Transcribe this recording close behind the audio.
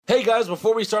Hey guys,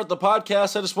 before we start the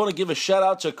podcast, I just want to give a shout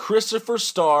out to Christopher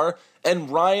Starr and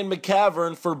Ryan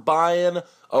McCavern for buying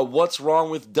a What's Wrong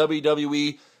with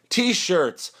WWE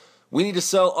t-shirts. We need to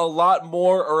sell a lot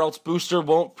more or else Booster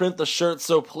won't print the shirts,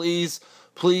 so please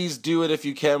do it if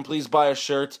you can. Please buy a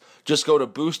shirt. Just go to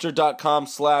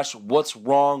booster.com/what's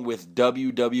wrong with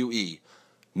WWE.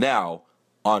 Now,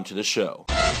 on to the show.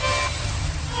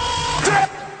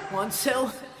 1,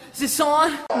 2, is this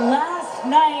on? Last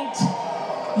night,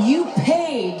 you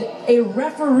paid a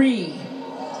referee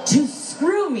to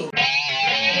screw me.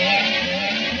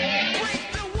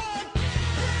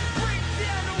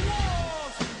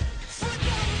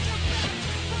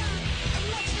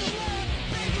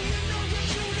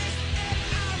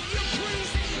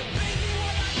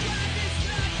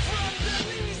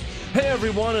 Hey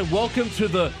everyone, and welcome to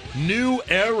the new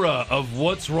era of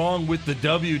What's Wrong with the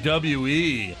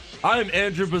WWE. I'm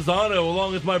Andrew Pisano,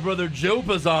 along with my brother Joe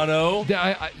Pisano.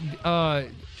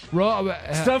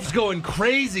 Stuff's going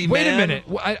crazy, Wait man. a minute.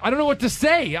 I don't know what to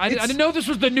say. I didn't know this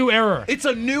was the new era. It's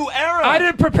a new era. I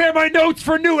didn't prepare my notes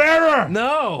for new era.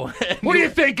 No. What do you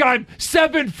think? I'm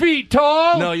 7 feet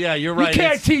tall? No, yeah, you're right. You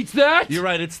can't teach that. You're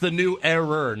right. It's the new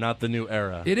error, not the new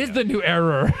era. It is the new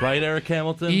era. Right, Eric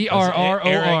Hamilton? ERROR.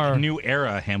 Eric New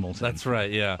Era Hamilton. That's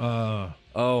right, yeah.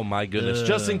 Oh, my goodness.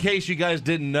 Just in case you guys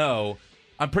didn't know,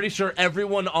 I'm pretty sure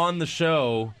everyone on the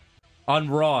show on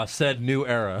Raw said new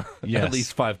era Yes. at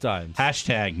least 5 times.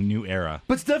 Hashtag New Era.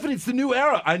 But Stephanie, it's the new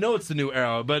era. I know it's the new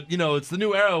era, but it's the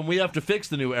new era, and we have to fix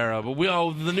the new era. But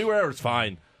the new era is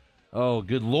fine. Oh,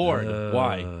 good Lord!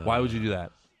 Why? Why would you do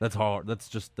that? That's hard. That's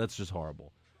just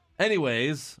horrible.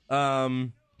 Anyways,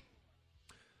 let's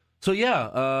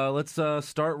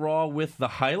start Raw with the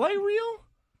highlight reel.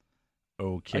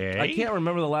 Okay. I can't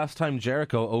remember the last time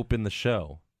Jericho opened the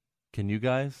show. Can you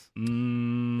guys?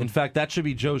 In fact, that should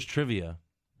be Joe's trivia.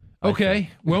 Okay.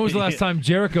 When was the last time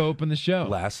Jericho opened the show?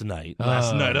 Last night.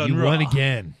 Last night on You Raw. won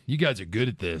again. You guys are good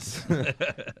at this. So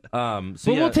But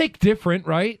we'll take different,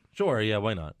 right? Sure, yeah,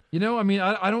 why not? You know, I mean,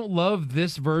 I don't love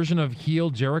this version of heel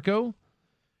Jericho.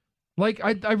 Like,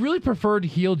 I really preferred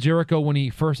heel Jericho when he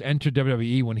first entered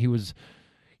WWE, when he was,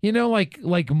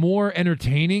 like more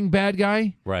entertaining bad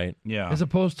guy Right. Yeah. as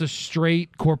opposed to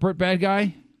straight corporate bad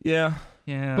guy. Yeah.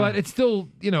 Yeah. But it's still,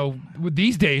 with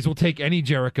these days, we'll take any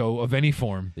Jericho of any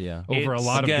form Yeah. over a It's-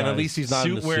 lot of Again, guys. at least he's not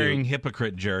in the suit-wearing suit.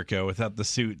 hypocrite Jericho without the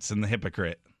suits and the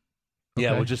hypocrite.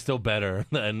 Yeah, Okay. which is still better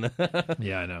than.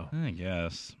 Yeah, I know. I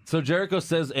guess. So Jericho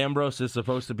says Ambrose is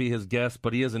supposed to be his guest,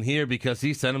 but he isn't here because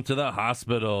he sent him to the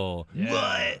hospital.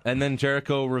 What? And then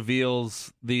Jericho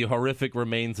reveals the horrific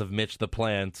remains of Mitch the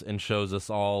Plant and shows us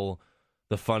all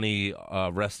the funny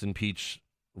rest in peace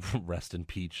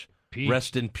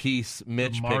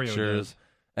Mitch Mario pictures does.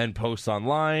 and posts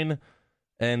online.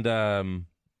 And I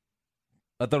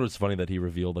thought it was funny that he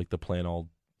revealed like the plant all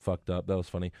fucked up. That was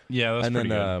funny. Yeah, that's And pretty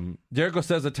then Jericho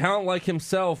says a talent like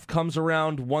himself comes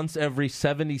around once every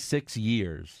 76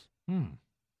 years.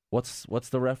 What's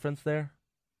the reference there?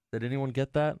 Did anyone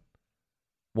get that?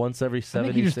 Once every I 76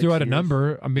 think he just threw out a years?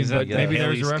 number. I mean, Is but that maybe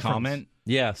Haley's there's a reference. comment?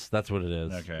 Yes, that's what it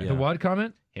is. Okay. Yeah. The what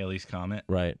comment? Haley's comment.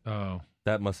 Right. Oh.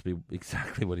 That must be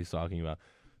exactly what he's talking about.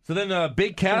 So then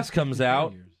Big Cass comes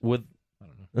out with...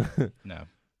 No.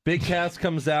 Big Cass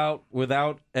comes out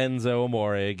without Enzo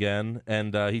Amore again,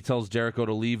 and he tells Jericho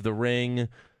to leave the ring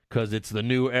because it's the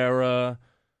new era,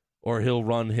 or he'll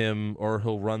run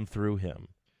through him.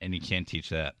 And you can't teach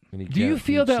that. And he Do you can't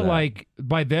feel teach that, like,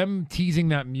 by them teasing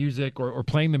that music or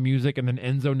playing the music and then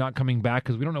Enzo not coming back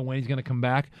because we don't know when he's going to come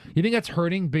back, you think that's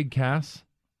hurting Big Cass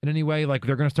in any way? Like,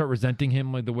 they're going to start resenting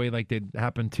him like the way like they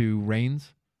happened to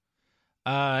Reigns?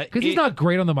 Because he's not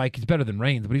great on the mic. He's better than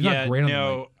Reigns, but he's not great on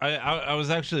the mic. I was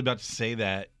actually about to say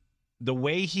that the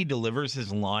way he delivers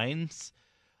his lines,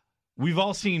 we've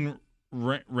all seen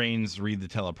Reigns read the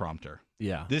teleprompter.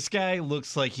 Yeah. This guy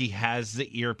looks like he has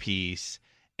the earpiece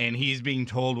and he's being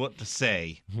told what to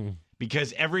say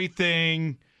because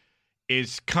everything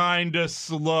is kind of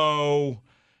slow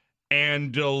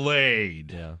and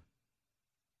delayed. Yeah.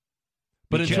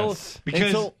 But Because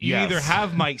until you either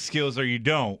have mic skills or you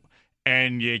don't,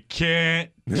 and you can't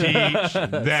teach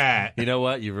that. you know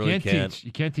what, you really can't.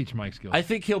 You can't teach mic skills. I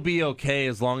think he'll be okay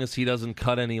as long as he doesn't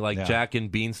cut any Jack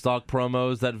and Beanstalk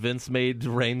promos that Vince made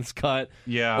Reigns cut.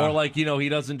 Yeah. Or he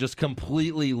doesn't just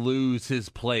completely lose his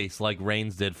place like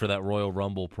Reigns did for that Royal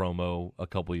Rumble promo a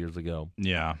couple years ago.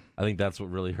 Yeah. I think that's what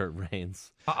really hurt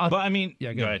Reigns. But I mean,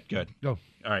 yeah, go ahead. Go.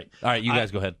 All right. All right, you guys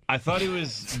go ahead. I thought it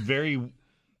was very,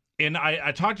 and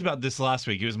I talked about this last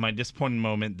week. It was my disappointing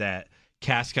moment that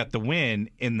Cass got the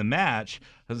win in the match,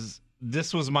 because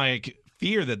this was my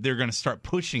fear that they're going to start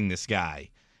pushing this guy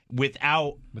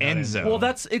without Enzo. Well,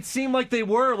 it seemed like they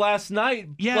were last night.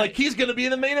 Yeah. Like, he's going to be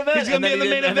in the main event. He's going to be in the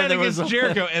main event was against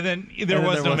Jericho, and then there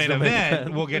was no main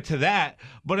event. We'll get to that.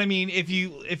 But I mean, if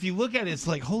you look at it, it's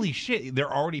like, holy shit,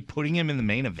 they're already putting him in the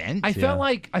main event. I felt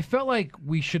like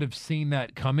we should have seen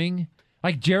that coming.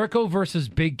 Like Jericho versus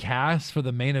Big Cass for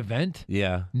the main event.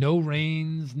 Yeah. No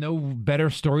Reigns, no better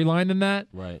storyline than that.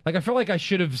 Right. Like I feel like I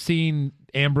should have seen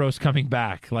Ambrose coming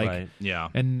back, like, Right. Yeah.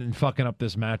 and fucking up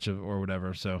this match or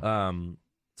whatever. So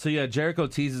So yeah, Jericho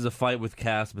teases a fight with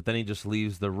Cass, but then he just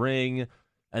leaves the ring,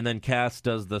 and then Cass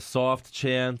does the soft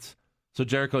chant. So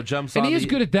Jericho jumps on. And he is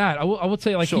good at that. I would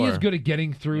say, like, he is Sure. good at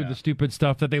getting through the stupid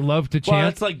stuff that they love to Well,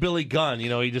 chant. it's like Billy Gunn. You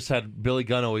know, Billy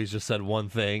Gunn always just said one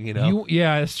thing. You know,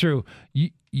 Yeah, that's true.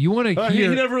 You want to he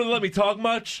hear? never really let me talk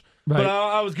much, Right. but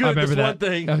I was good I at this remember one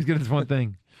thing. I was good at this one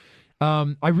thing.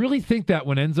 I really think that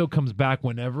when Enzo comes back,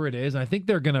 whenever it is, I think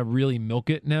they're gonna really milk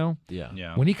it now.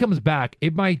 Yeah. When he comes back,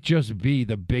 it might just be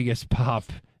the biggest pop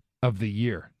of the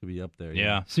year. Could be up there.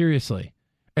 Yeah. Seriously.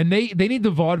 And they need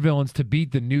the Vaudevillains to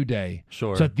beat the New Day,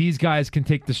 Sure. so that these guys can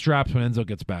take the straps when Enzo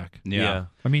gets back. Yeah.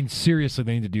 I mean, seriously,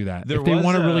 they need to do that. There if they was,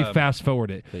 want to really fast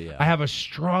forward it, yeah. I have a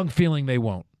strong feeling they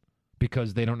won't,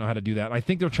 because they don't know how to do that. I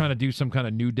think they're trying to do some kind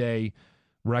of New Day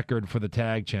record for the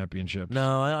tag championship.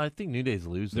 No, I think New Day's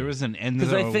losing. There was an Enzo.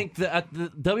 Because I think that at the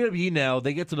WWE now,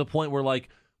 they get to the point where, like,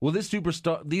 well,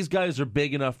 these guys are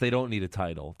big enough, they don't need a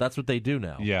title. That's what they do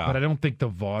now. Yeah. But I don't think the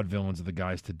Vaudevillains are the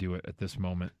guys to do it at this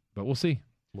moment. But we'll see.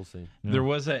 We'll see. There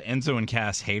was a Enzo and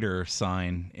Cass hater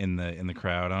sign in the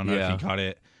crowd. I don't know if you caught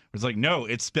it. It was like, no,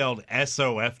 it's spelled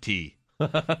SOFT.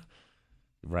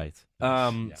 Right.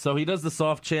 So he does the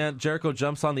soft chant. Jericho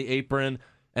jumps on the apron,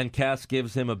 and Cass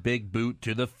gives him a big boot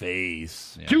to the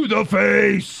face. To the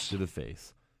face! To the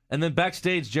face. And then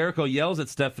backstage, Jericho yells at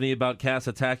Stephanie about Cass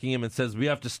attacking him and says, "We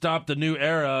have to stop the new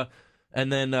era."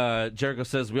 And then Jericho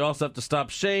says, "We also have to stop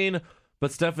Shane."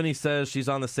 But Stephanie says she's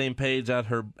on the same page as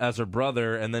her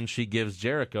brother, and then she gives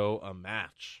Jericho a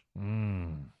match.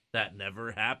 That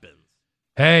never happens.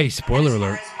 Hey, spoiler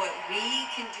alert. As far as what we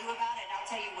can do about it, I'll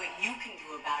tell you what you can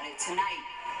do about it tonight.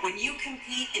 When you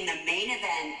compete in the main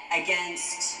event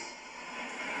against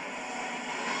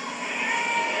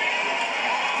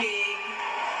Big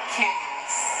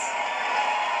Cass,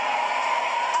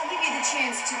 I'll give you the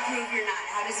chance to prove you're not.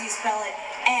 How does he spell it?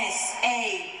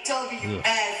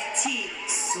 SAWFT.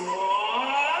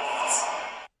 Soft.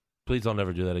 Please don't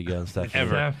ever do that again, Stephanie.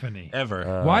 Ever. Stephanie.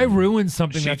 Ever. Why ruin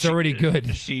something that's already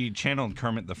good? She channeled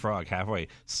Kermit the Frog halfway.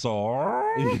 So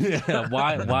Yeah,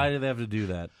 why do they have to do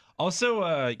that? also,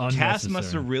 Cass Unnecessary.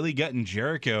 must have really gotten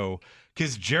Jericho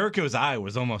because Jericho's eye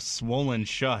was almost swollen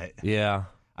shut. Yeah.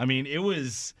 I mean, it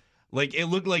was like it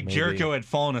looked like Jericho had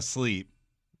fallen asleep.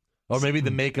 Or maybe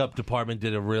the makeup department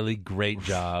did a really great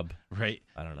job. Right.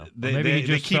 I don't know. They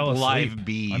just keep fell asleep. live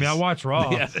bees. I mean, I watched Raw.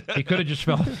 He could have just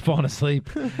fallen asleep.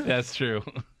 That's true.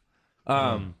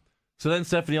 So then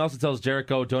Stephanie also tells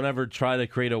Jericho, "Don't ever try to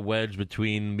create a wedge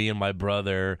between me and my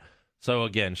brother." So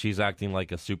again, she's acting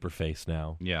like a super face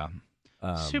now. Yeah.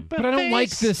 But I don't like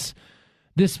this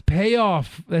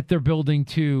payoff that they're building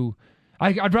to.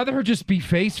 I'd rather her just be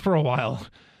face for a while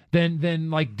than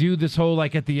like do this whole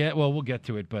like at the end. Well, we'll get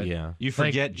to it, but Yeah. You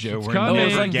forget, like, Joe. it's We're coming. never It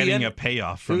was like the getting end- a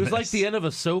payoff It from was like this. the end of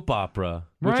a soap opera,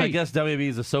 which I Right. guess WWE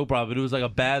is a soap opera, but it was like a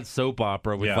bad soap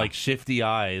opera with Yeah. like shifty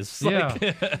eyes. yeah.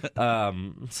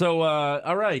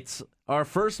 All right. Our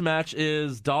first match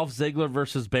is Dolph Ziggler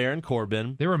versus Baron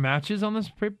Corbin. There were matches on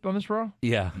this Raw.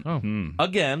 Yeah. Oh,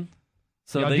 Again.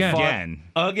 So Yeah, they again.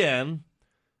 fought again.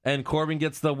 And Corbin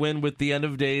gets the win with the end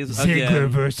of days again.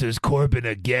 versus Corbin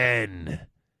again.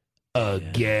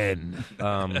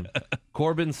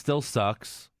 Corbin still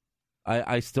sucks.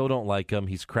 I still don't like him.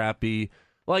 He's crappy.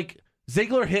 Like,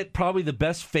 Ziggler hit probably the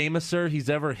best famouser he's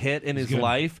ever hit in his good.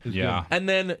 life. Yeah. And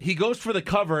then he goes for the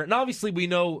cover. And obviously we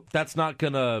know that's not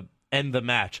going to end the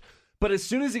match. But as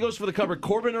soon as he goes for the cover,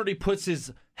 Corbin already puts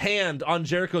his hand on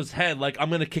Jericho's head like, I'm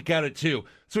going to kick out at 2.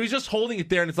 So he's just holding it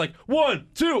there, and it's like, 1,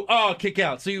 2, oh, kick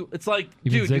out. So it's like,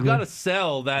 Even dude, you Ziggler? got to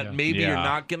sell that maybe you're Yeah.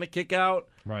 not going to kick out.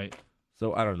 Right.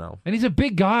 So I don't know. And he's a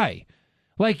big guy.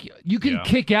 Like, you can Yeah.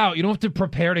 kick out. You don't have to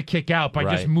prepare to kick out by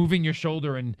just Right. moving your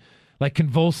shoulder and like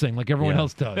convulsing like everyone Yeah.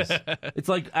 else does. It's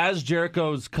like as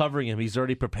Jericho's covering him, he's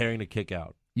already preparing to kick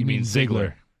out. You mean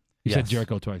Ziggler? You Yes. said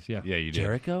Jericho twice. Yeah. Yeah, you did.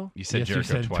 Jericho? You said Yes,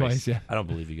 Jericho you said twice. Yeah. I don't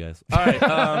believe you guys. All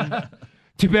right.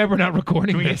 Too bad we're not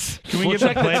recording this. Can we We'll get the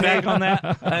check the playback tape. on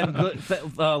that?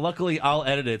 And luckily, I'll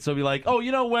edit it. So it'll be like, oh,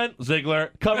 you know when? Ziggler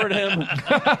covered him.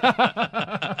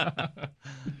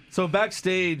 So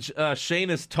backstage, Shane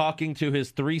is talking to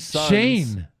his 3 sons.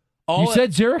 Shane. You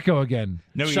said Jericho again.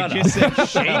 No, Shut you up. just said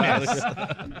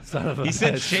Sheamus. Son of a He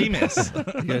said bitch. Sheamus.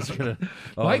 You guys are gonna,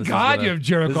 My this is God, gonna- you have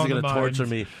Jericho This is on the gonna mind. torture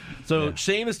me. So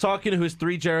Shane is talking to his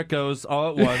 3 Jerichos all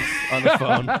at once on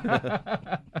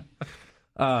the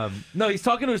phone. No, he's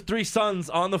talking to his 3 sons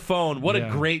on the phone. What a Yeah.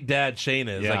 great dad Shane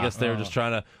is. I Yeah. guess they were just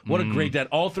trying to. What a great dad.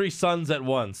 All 3 sons at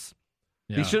once.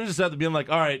 Yeah. He should have just had to be like,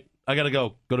 all right, I gotta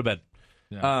go to bed.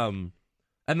 Yeah.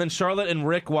 And then Charlotte and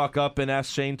Rick walk up and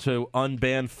ask Shane to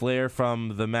unban Flair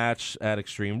from the match at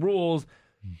Extreme Rules.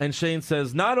 And Shane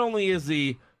says, not only is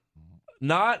he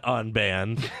not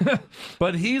unbanned,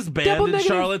 but he's banned Double in negative.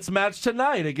 Charlotte's match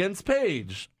tonight against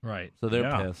Paige. Right. So they're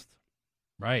Yeah. pissed.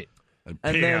 Right.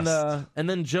 And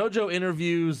then JoJo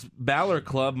interviews Balor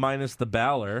Club minus the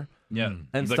Balor. Yeah,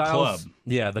 And the Styles, club.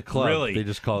 yeah, the club. Really, They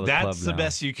just call it the club That's the now.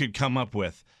 best you could come up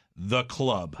with. The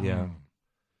club. Yeah.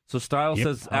 So Styles Yep,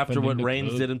 says after hopping what into Reigns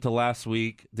club. did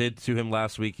to him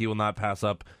last week, he will not pass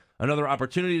up another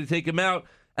opportunity to take him out.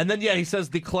 And then he says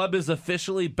the club is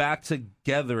officially back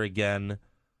together again.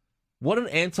 What an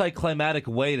anticlimactic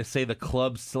way to say the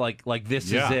club's like this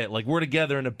is Yeah. it. Like we're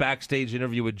together in a backstage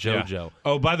interview with Yeah. JoJo.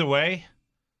 Oh, by the way,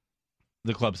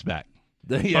 the club's back.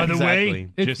 Yeah, By the exactly. way,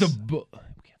 it's Just- the.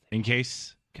 In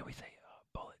case. Can we say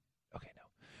bullet? Okay, no.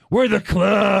 We're the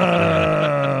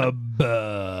club.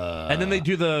 And then they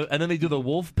do the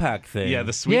Wolfpack thing. Yeah,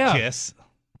 the sweet Yeah. kiss.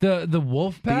 the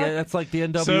wolf pack. Yeah, that's like the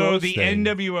NWO. So the thing.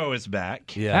 NWO is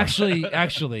back. Yeah,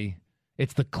 Actually,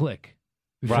 it's the click.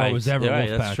 Before right. it was ever right,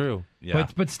 Wolfpack. that's true. Yeah.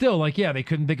 But still, they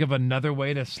couldn't think of another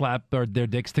way to slap their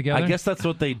dicks together. I guess that's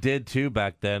what they did too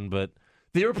back then, but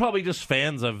they were probably just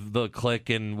fans of the Click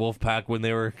and Wolfpack when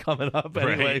they were coming up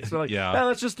anyway. Right. So like, Yeah.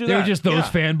 let's just do they that. were just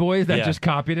those Yeah. fanboys that Yeah. just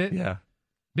copied it. yeah.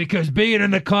 Because being in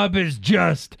the club is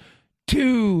just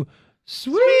too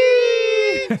sweet.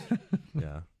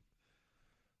 Yeah.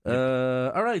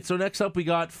 All right. So next up, we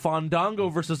got Fandango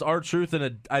versus R-Truth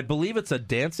in I believe it's a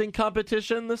dancing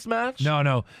competition. This match.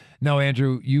 No,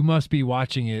 Andrew, you must be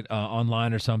watching it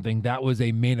online or something. That was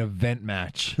a main event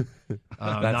match,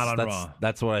 not on Raw.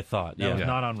 That's what I thought. That Yeah. was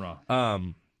not on Raw.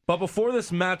 But before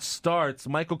this match starts,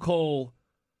 Michael Cole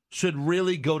should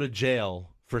really go to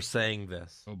jail for saying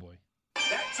this. Oh boy.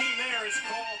 That team there is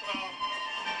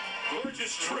called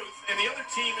Gorgeous Truth, and the other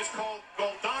team is called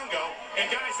Goldongo. And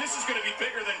guys, this is going to be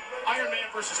bigger than Iron Man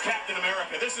versus Captain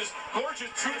America. This is Gorgeous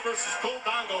Truth versus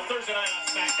Goldongo Thursday night on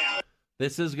SmackDown.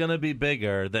 This is going to be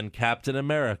bigger than Captain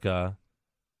America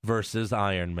versus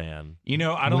Iron Man. You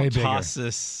know, I Way don't bigger. toss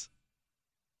this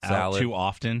out Salad. too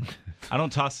often. I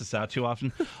don't toss this out too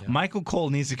often. Michael Cole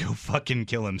needs to go fucking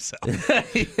kill himself.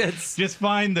 It's- Just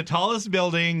find the tallest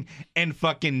building and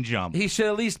fucking jump. he should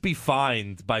at least be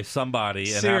fined by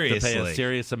somebody and have to pay Seriously. a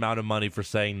serious amount of money for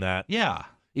saying that. Yeah.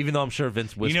 Even though I'm sure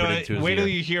Vince You whispered know, into his wait till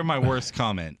ear. you hear my worst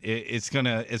comment.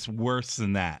 It's worse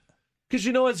than that. Because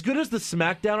as good as the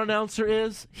SmackDown announcer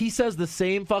is, he says the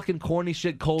same fucking corny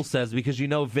shit Cole says because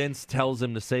Vince tells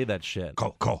him to say that shit.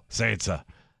 Cole, say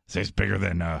it's bigger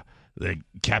than the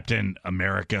Captain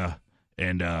America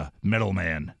and Metal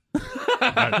Man.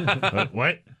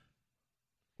 What?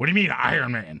 What do you mean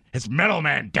Iron Man? It's Metal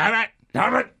Man. Damn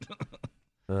it!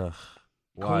 Ugh.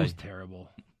 Why? Cole's terrible.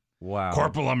 Wow.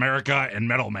 Corporal America and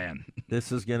Metal Man.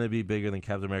 This is going to be bigger than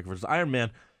Captain America versus Iron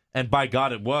Man. And by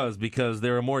God, it was, because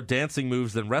there are more dancing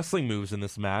moves than wrestling moves in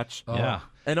this match. Oh. Yeah.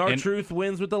 And R-Truth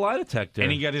wins with the lie detector.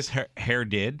 And he got his hair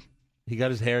did He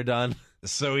got his hair done.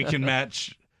 so he can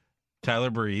match Tyler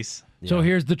Breeze. So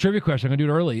here's the trivia question. I'm gonna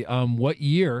do it early. What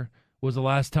year was the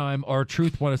last time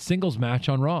R-Truth won a singles match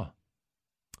on Raw?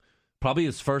 Probably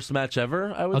his first match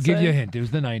ever, I would I'll say. give you a hint. It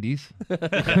was the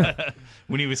 90s.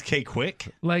 When he was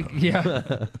K-Quick.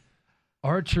 Yeah.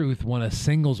 R-Truth won a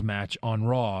singles match on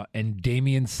Raw, and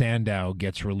Damian Sandow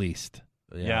gets released.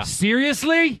 Yeah.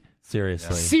 Seriously?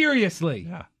 Seriously. Seriously?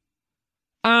 Yeah.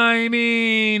 I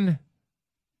mean,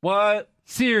 What?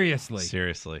 seriously.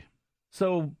 Seriously.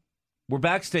 So we're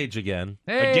backstage again.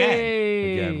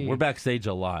 Hey. Again, we're backstage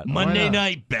a lot. Monday not?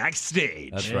 night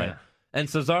backstage. That's Yeah. right. And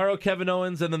Cesaro, Kevin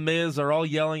Owens, and The Miz are all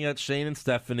yelling at Shane and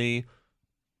Stephanie.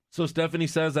 So Stephanie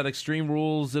says at Extreme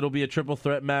Rules it'll be a triple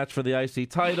threat match for the IC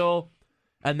title.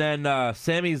 And then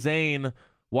Sami Zayn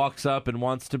walks up and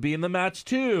wants to be in the match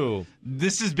too.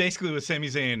 This is basically what Sami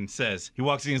Zayn says. He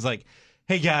walks in and he's like,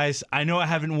 hey guys, I know I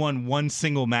haven't won one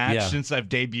single match Yeah. since I've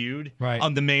debuted Right.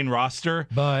 on the main roster,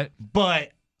 But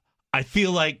but I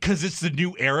feel like because it's the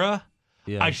new era,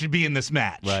 Yeah. I should be in this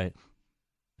match. Right.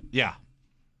 Yeah.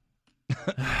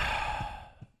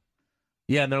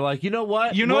 Yeah, and they're like, you know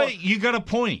what? You know Well, what? You got a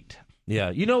point.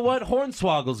 Yeah. You know what?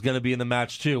 Hornswoggle's going to be in the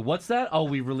match, too. What's that? Oh,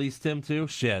 we released him, too?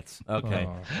 Shit. Okay.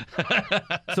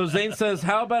 So Zayn says,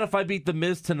 how about if I beat The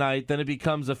Miz tonight, then it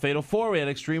becomes a fatal 4-way at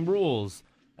Extreme Rules?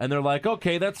 And they're like,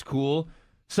 okay, that's cool.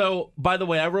 So, by the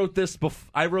way, I wrote this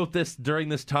during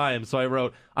this time. So I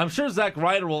wrote, I'm sure Zack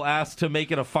Ryder will ask to make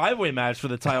it a 5-way match for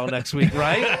the title next week,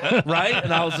 right? Right?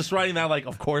 And I was just writing that like,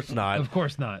 of course not. Of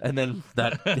course not. And then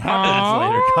that happens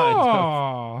later, kind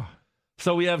of.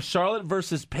 So we have Charlotte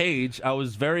versus Paige. I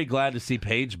was very glad to see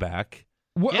Paige back.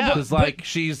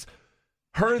 Because,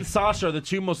 her and Sasha are the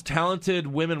two most talented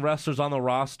women wrestlers on the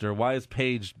roster. Why is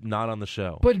Paige not on the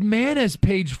show? But man, has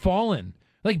Paige fallen.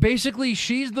 Like, basically,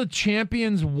 she's the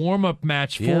champion's warm-up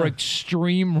match for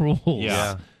Extreme Rules.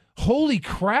 Yeah. Holy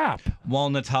crap. While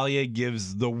Natalya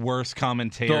gives the worst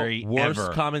commentary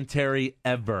commentary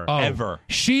ever. Oh, ever.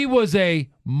 She was a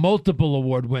multiple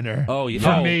award winner. Oh, yeah.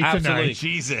 For me absolutely. tonight.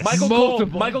 Jesus.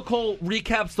 Michael Cole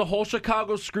recaps the whole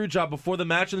Chicago screw job before the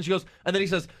match, and then she goes, and then he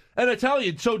says, and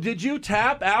Natalya, so did you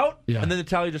tap out? Yeah. And then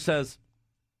Natalya just says,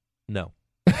 no.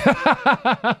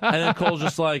 And then Cole's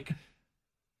just like,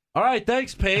 all right,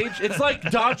 thanks, Paige. It's like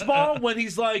dodgeball when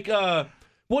he's like,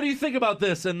 what do you think about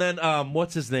this? And then,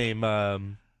 what's his name?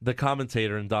 The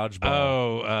commentator in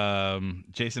dodgeball.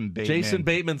 Jason Bateman. Jason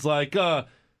Bateman's like, I'm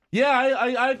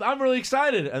really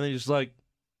excited. And then he's just like,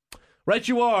 right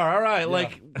you are. All right. Yeah.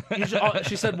 Like,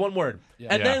 she said one word. Yeah.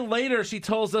 And then later she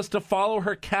tells us to follow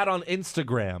her cat on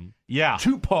Instagram. Yeah.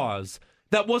 2 paws.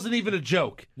 That wasn't even a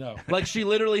joke. No. Like, she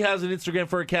literally has an Instagram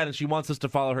for her cat, and she wants us to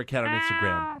follow her cat on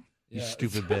Instagram. You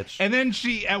stupid bitch. And then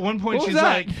she, at one point, she's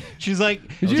that?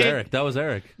 like, That was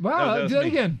Eric. Wow, that was do that me.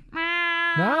 again.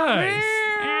 Nice.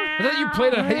 I thought you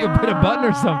played a button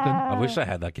or something. I wish I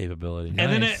had that capability.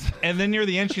 and then near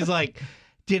the end, she's like,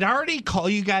 did I already call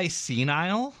you guys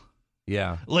senile?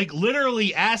 Yeah. Like,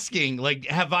 literally asking, like,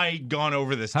 have I gone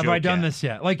over this Have joke I done yet? this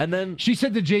yet? Like, And then- she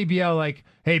said to JBL, like,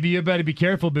 hey, but you better be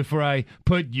careful before I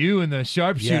put you in the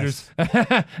sharpshooters. She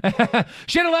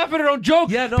had to laugh at her own joke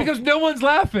because no one's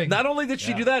laughing. Not only did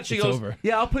she do that, she it's goes, over.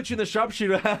 yeah, I'll put you in the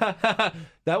sharpshooter.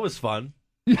 That was fun.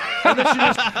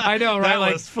 I know, right?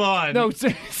 That was fun. No,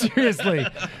 seriously.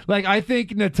 Like, I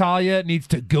think Natalya needs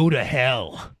to go to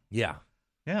hell. Yeah.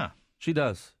 Yeah. She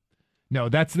does. No,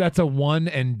 that's a one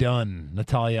and done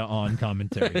Natalya on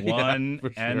commentary. One for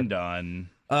sure. and done.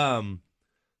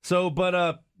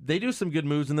 But they do some good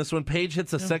moves in this one. Paige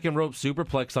hits a second rope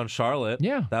superplex on Charlotte.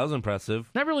 Yeah. That was impressive.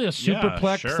 Not really a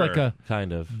superplex, sure. like a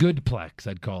Kind of. good plex,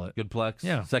 I'd call it. Good plex.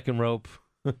 Yeah. Second rope.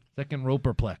 Second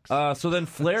roperplex. So then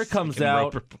Flair comes Second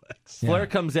out. roperplex. Flair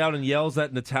comes out and yells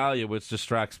at Natalya, which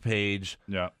distracts Paige.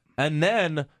 Yeah. And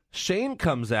then Shane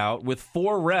comes out with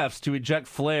 4 refs to eject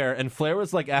Flair, and Flair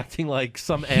was like acting like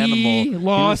some animal. He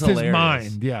lost was his hilarious.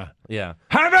 mind. Yeah. Yeah.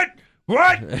 Have it!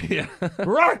 What? Yeah.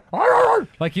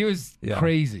 Like, he was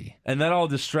crazy. And that all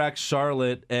distracts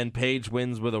Charlotte, and Paige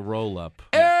wins with a roll up.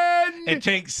 And It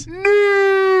takes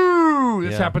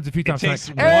this happens a few times. takes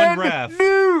tonight. one ref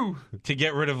to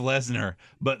get rid of Lesnar,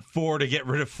 but 4 to get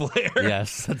rid of Flair.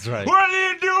 Yes, that's right. What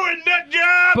are you doing, nut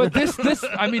job? But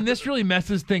this really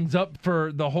messes things up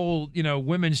for the whole,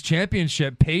 women's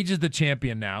championship. Paige is the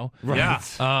champion now. Right. Yeah.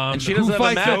 And she who doesn't have a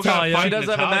fights match. Natalya? She does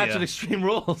have a match Natalya. at Extreme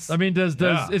Rules. I mean, is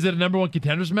it a number one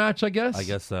contenders match? I guess. I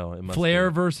guess so. It must Flair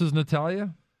be. versus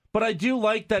Natalya. But I do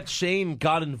like that Shane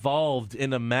got involved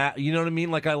in a match. You know what I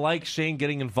mean? Like, I like Shane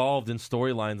getting involved in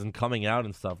storylines and coming out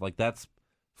and stuff. Like, that's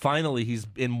finally he's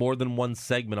in more than one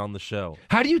segment on the show.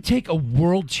 How do you take a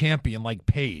world champion like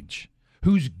Paige,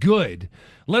 who's good,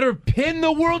 let her pin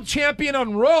the world champion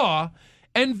on Raw,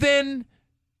 and then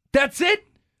that's it?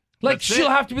 Like, That's she'll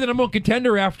it. have to be the number one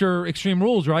contender after Extreme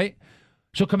Rules, right?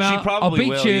 She'll come out. She probably I'll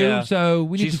beat will, you. yeah. So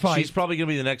we need to fight. She's probably going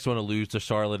to be the next one to lose to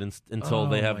Charlotte until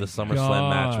they have my the SummerSlam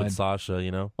match God. with Sasha,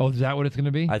 you know? Oh, is that what it's going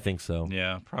to be? I think so.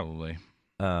 Yeah, probably.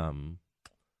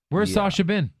 Where's yeah. Sasha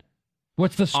been?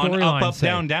 What's the On storyline? up, say?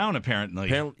 down, down, apparently.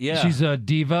 Apparently, yeah. She's a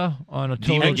diva on a Diva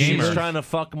total and she's gamer. trying to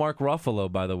fuck Mark Ruffalo,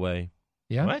 by the way.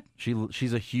 Yeah. What? She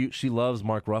loves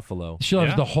Mark Ruffalo. She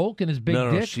loves Yeah? the Hulk and his big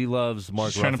No, dick. she loves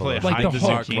Mark She's trying Ruffalo. to play Like hide the the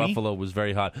Hulk. Mark zucchini. Ruffalo was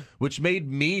very hot, which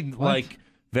made me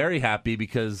very happy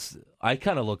because I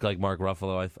kind of look like Mark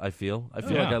Ruffalo. I feel like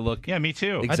I look Yeah, me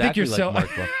too. exactly I think you're like so. Mark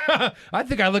Ruffalo. I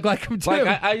think I look like him too.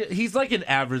 Like he's like an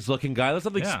average-looking guy. There's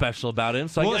nothing Yeah. special about him,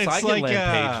 so Well, I guess I it's can like,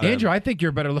 land Paige. Andrew, I think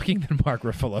you're better looking than Mark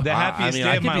Ruffalo. The happiest I day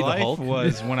of could my be the life Hulk.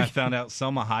 was when I found out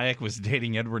Selma Hayek was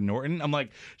dating Edward Norton. I'm like,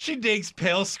 she digs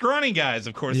pale, scrawny guys.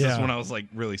 Of course, this Yeah. when I was like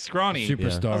really scrawny.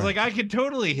 Superstar. I was like, I could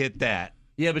totally hit that.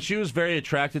 Yeah, but she was very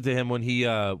attracted to him when he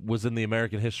was in the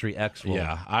American History X role.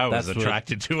 Yeah, I was That's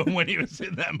attracted to him when he was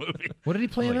in that movie. What did he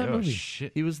play in that Oh, movie?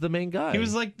 shit. He was the main guy. He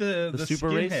was like the super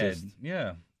skinhead. racist.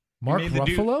 Yeah. Mark He made the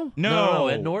dude- Ruffalo? No,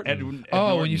 Ed Norton. Oh,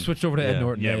 Norton. when you switched over to Ed Yeah.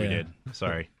 Norton. Yeah, we did.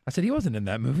 Sorry. I said he wasn't in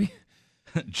that movie.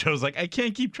 Joe's like, I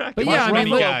can't keep track But of yeah, my I mean, funny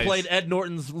look- guys. played Ed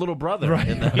Norton's little brother Right,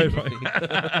 in that right, movie.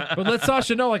 But let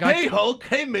Sasha know, like, Hey Hulk,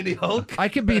 hey Mini Hulk. I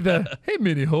could be the hey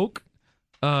mini Hulk.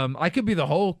 I could be the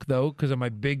Hulk though because of my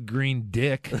big green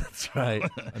dick. That's right.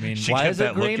 I mean, She Why got is it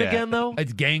that look green at. again though?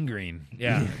 it's gangrene.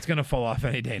 Yeah, it's gonna fall off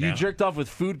any day now. You jerked off with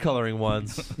food coloring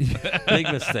once.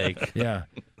 Big mistake. Yeah.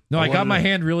 No, I got my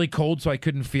hand really cold so I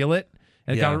couldn't feel it.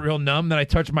 And it Yeah. got real numb. Then I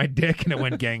touched my dick and it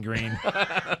went gangrene.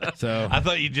 So I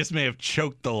thought you just may have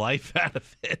choked the life out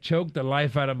of it. choked the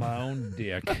life out of my own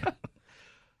dick.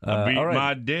 See I beat all right.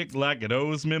 my dick like it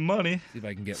owes me money. if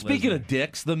I can get Speaking Lesnar. of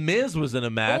dicks, The Miz was in a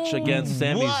match against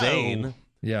Sami whoa. Zayn.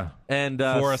 Yeah. And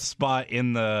For a spot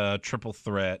in the triple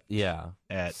threat yeah.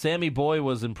 at Sammy Boy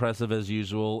was impressive as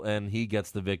usual, and he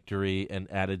gets the victory and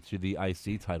added to the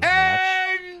IC title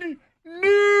match. And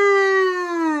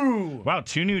new. Wow,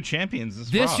 2 new champions this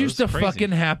This Raw. used to This is crazy.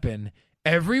 fucking happen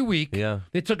every week. Yeah.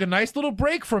 They took a nice little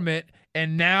break from it,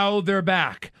 and now they're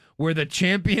back where the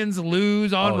champions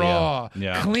lose on Oh, yeah. Raw.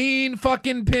 Yeah. Clean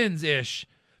fucking pins ish.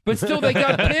 But still, they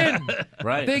got pinned.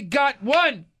 Right. They got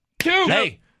 1, 2,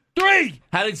 Hey. 3.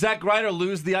 How did Zack Ryder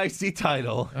lose the IC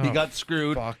title? He Oh, got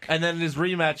screwed. fuck. And then in his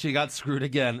rematch, he got screwed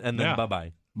again, and then Yeah.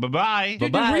 bye-bye. Bye-bye.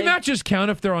 Dude, do Bye-bye. rematches count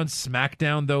if they're on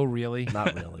SmackDown, though, really?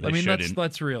 Not really. I mean, shouldn't.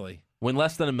 let's really. When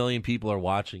less than 1 million people are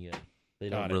watching it, they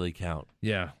Got don't it. really count.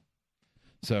 Yeah.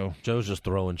 So Joe's just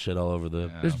throwing shit all over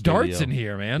the there's studio. darts in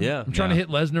here, man. Yeah. I'm trying to Yeah. hit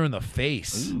Lesnar in the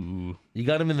face. Ooh. You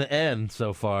got him in the end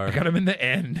so far. I got him in the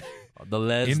end. The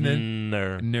in the-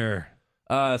 Lesnar. Ner.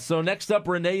 So next up,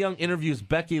 Renee Young interviews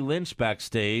Becky Lynch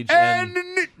backstage. And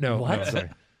no, What? no, sorry.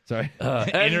 Sorry.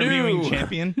 and Interviewing new-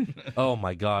 champion. Oh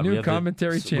my God! New we have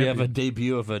commentary We have a champion.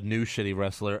 debut of a new shitty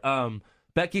wrestler.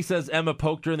 Becky says Emma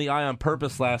poked her in the eye on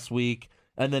purpose last week,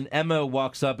 and then Emma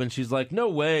walks up and she's like, "No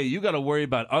way! You got to worry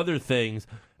about other things."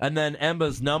 And then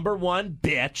Emma's number one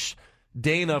bitch,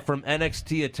 Dana from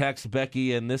NXT, attacks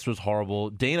Becky, and this was horrible.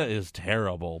 Dana is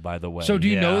terrible, by the way. So do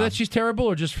you know Yeah. that she's terrible,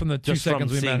 or just from the 2 just seconds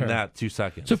from we seeing met her? that 2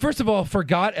 seconds? So first of all,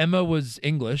 forgot Emma was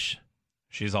English,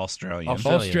 She's Australian.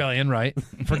 Australian, right?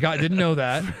 Forgot, didn't know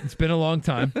that. It's been a long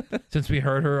time since we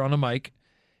heard her on a mic.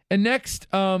 And next,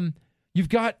 you've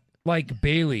got like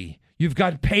Bailey, you've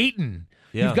got Peyton,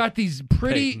 Yeah. you've got these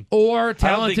pretty Peyton. or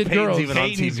talented Peyton's girls. even on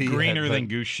Peyton's TV greener yet, than but-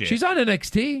 goose shit. She's on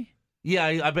NXT. Yeah,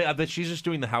 I bet she's just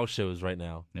doing the house shows right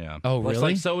now. yeah. Oh, Looks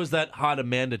really? like so is that hot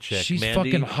Amanda chick. She's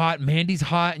Mandy. fucking hot. Mandy's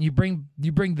hot, and you bring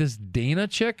this Dana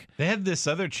chick. They had this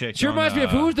other chick. She reminds me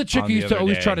of who was the chick on who used to other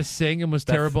always day. try to sing and was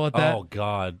terrible at that? Oh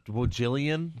God! Well,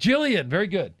 Jillian. Jillian, very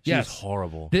good. She's Yes,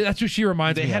 horrible. That's who she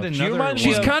reminds They me had of. another reminds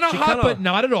She's one. kind of She hot, kinda- but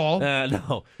not at all.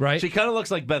 No, Right? She kind of looks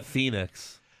like Beth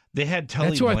Phoenix. They had Tully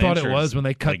That's who I thought it Blanchard's, was when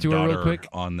they cut like, to her real daughter quick.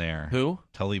 on there. Who?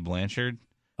 Tully Blanchard,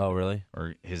 Oh, really?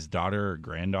 or his daughter or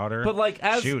granddaughter. But like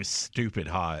as she was stupid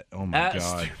hot. Oh my as-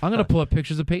 god. I'm gonna pull up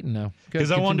pictures of Peyton now.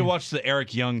 Because I wanted to Continue. watch the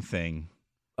Eric Young thing.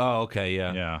 Oh, okay,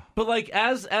 yeah. Yeah. But like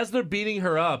as they're beating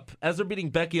her up, as they're beating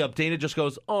Becky up, Dana just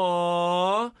goes,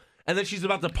 "Aww," and then she's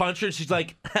about to punch her, and she's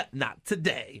like, "Not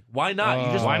today. Why not?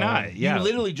 You just Why not? Yeah. You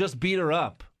literally just beat her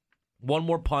up. One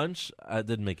more punch. It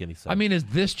didn't make any sense. I mean, is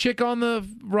this chick on the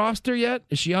roster yet?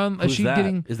 Is she on? Who's Is she that?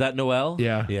 getting Is that Noelle?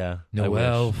 Yeah. yeah. I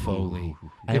Noelle wish. Foley?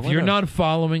 I If you're wanna- not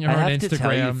following her I on have to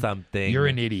tell you Instagram, something. you're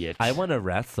an idiot. I want to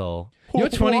wrestle. You know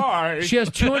what's funny? Why? She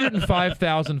has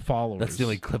 205,000 followers. That's the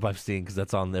only clip I've seen because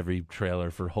that's on every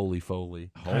trailer for Holy Foley.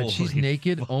 God, she's Holy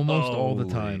naked almost all the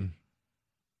Foley. time.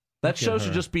 That Look at show should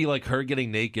her. just be like her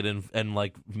getting naked and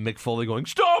like Mick Foley going,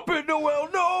 "Stop it, Noelle,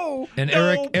 no!" And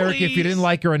No, Eric, if you please. didn't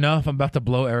like her enough, I'm about to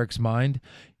blow Eric's mind.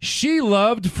 She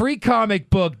loved Free Comic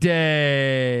Book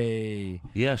Day.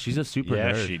 Yeah, she's a super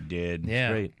Yeah, nerd. she did.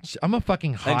 Yeah, great. I'm a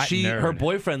fucking hot and nerd. her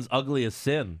boyfriend's ugly as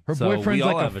sin. Her so boyfriend's we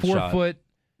all like have a 4 shot. foot,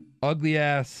 ugly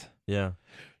ass Yeah.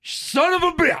 son of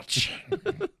a bitch.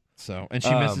 So, and she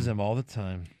misses him all the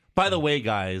time. By the way,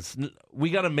 guys,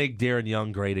 we got to make Darren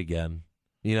Young great again.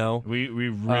 You know. We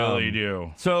really Um,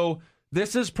 do. So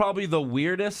this is probably the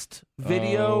weirdest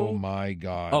video Oh my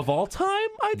god. of all time,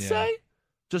 I'd Yeah. say.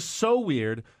 Just so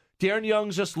weird. Darren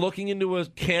Young's just looking into a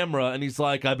camera and he's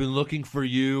like, "I've been looking for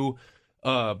you."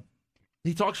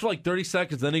 He talks for like 30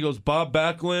 seconds, then he goes, "Bob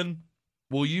Backlund,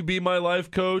 will you be my life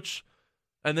coach?"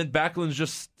 And then Backlund's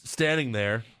just standing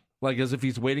there, like as if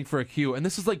he's waiting for a cue. And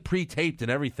this is like pre-taped and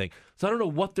everything. So I don't know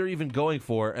what they're even going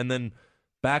for. And then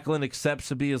Backlund accepts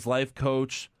to be his life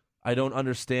coach. I don't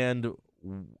understand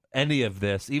any of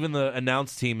this. Even the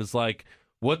announce team is like,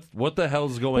 what the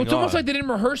hell's going on? It's almost like they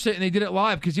didn't rehearse it and they did it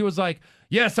live because he was like,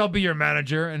 yes, I'll be your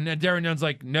manager. And Darren Young's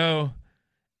like, no,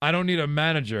 I don't need a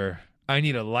manager. I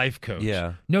need a life coach.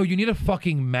 Yeah. No, you need a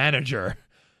fucking manager.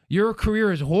 Your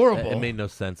career is horrible. It made no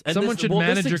sense. And Someone should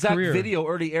manage this your exact career. video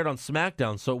already aired on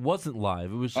SmackDown, so it wasn't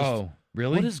live. It was just, Oh,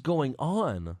 really? what is going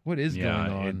on? What is going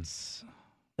on? It's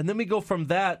And then we go from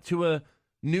that to a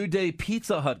New Day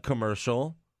Pizza Hut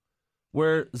commercial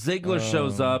where Ziggler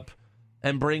shows up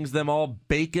and brings them all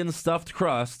bacon-stuffed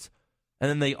crust, and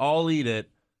then they all eat it,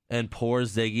 and poor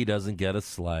Ziggy doesn't get a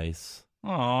slice.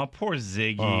 Aw, poor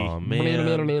Ziggy. Oh, man.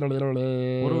 What are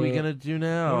we going to do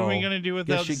now? What are we gonna do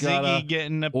without Guess you gotta Ziggy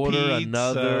getting a order pizza?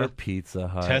 another Pizza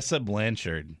Hut. Tessa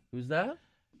Blanchard. Who's that?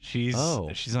 She's on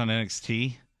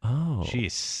NXT. Oh.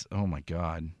 She's oh my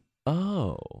god.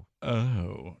 Oh.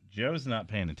 Oh, Joe's not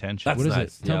paying attention. That's What is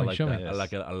nice. it? Tell Yeah, I me, like show that. me. I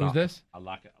like it a Who's lot. this? I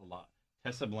like it a lot.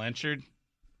 Tessa Blanchard.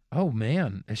 Oh,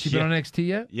 man. Has she been on NXT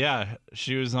yet? Yeah,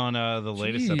 she was on the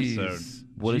latest Jeez. episode.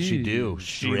 What did she do?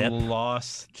 She Strip?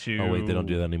 lost to. Oh, wait, they don't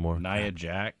do that anymore. Nia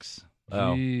Jax,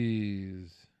 Oh. Jeez.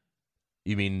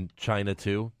 You mean China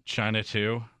too? China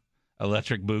 2,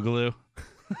 Electric Boogaloo.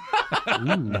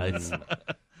 Nice.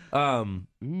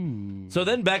 So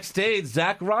then backstage,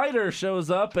 Zack Ryder shows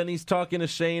up and he's talking to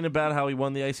Shane about how he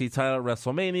won the IC title at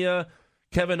WrestleMania.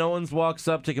 Kevin Owens walks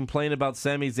up to complain about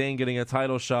Sami Zayn getting a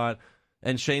title shot.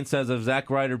 And Shane says if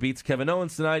Zack Ryder beats Kevin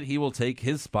Owens tonight, he will take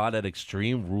his spot at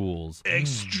Extreme Rules.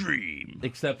 Extreme.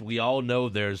 Except we all know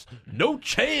there's no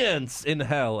chance in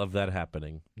hell of that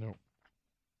happening. No.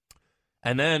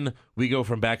 And then we go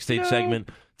from backstage segment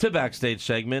to backstage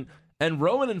segment, and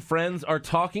Rowan and friends are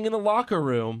talking in the locker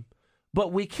room,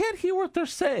 but we can't hear what they're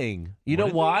saying. You know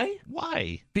why?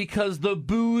 Why? Because the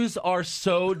boos are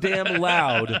so damn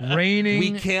loud. Raining.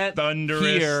 We can't Thunderous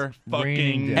hear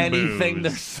fucking anything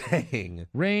they're boos. saying.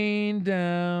 Rain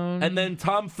down. And then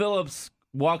Tom Phillips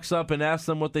walks up and asks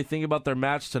them what they think about their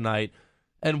match tonight,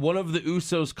 and one of the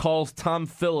Usos calls Tom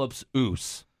Phillips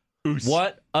Oos. Oos.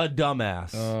 What a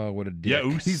dumbass. Oh, what a dick. Yeah,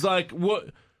 Oos. He's like,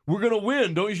 "What? We're gonna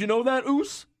win, don't you know that,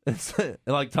 Oos?" It's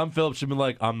like Tom Phillips should be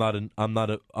like, "I'm not a I'm not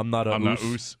Oos.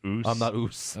 Oos. Oos. I'm not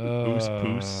Oos." Oos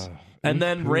Poos. And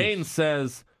then Oos. Reigns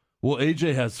says, "Well,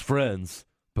 AJ has friends,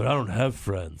 but I don't have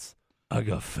friends. I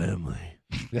got family."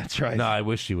 That's right. No, I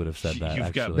wish he would have said that.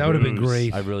 You've got Actually, that would have been Boos.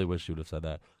 great. I really wish he would have said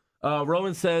that.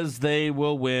 Roman says they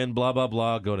will win. Blah blah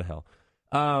blah. Go to hell.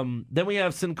 Then we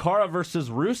have Sin Cara versus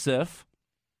Rusev,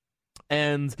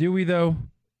 and Do we, though?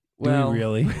 well, Do we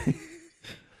really?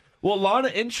 well, Lana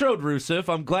introed Rusev.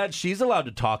 I'm glad she's allowed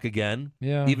to talk again,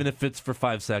 Yeah. even if it's for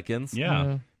 5 seconds.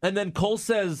 Yeah. And then Cole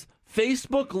says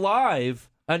Facebook Live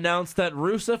announced that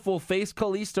Rusev will face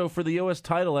Kalisto for the U.S.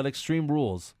 title at Extreme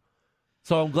Rules.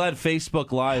 So I'm glad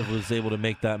Facebook Live was able to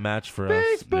make that match for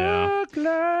us. Facebook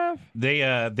Live.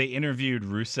 They interviewed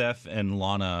Rusev and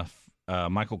Lana.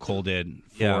 Michael Cole did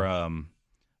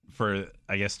for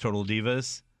I guess Total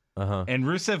Divas, and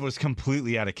Rusev was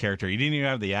completely out of character. He didn't even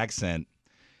have the accent.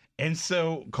 And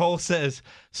so Cole says,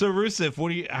 "So Rusev, what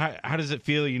do you? How does it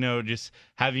feel? You know, just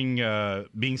having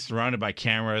being surrounded by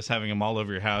cameras, having them all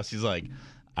over your house." He's like,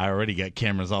 "I already got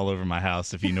cameras all over my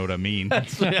house, if you know what I mean." I'm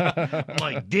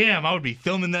like, damn, I would be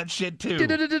filming that shit too.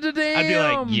 I'd be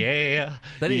like, yeah.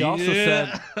 Then he also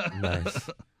yeah." said, nice.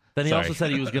 Then he Sorry. also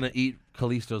said he was going to eat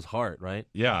Kalisto's heart, right?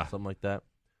 Yeah, Something like that.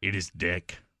 it is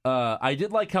dick. I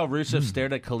did like how Rusev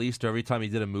stared at Kalisto every time he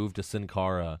did a move to Sin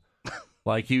Cara.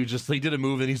 Like he did a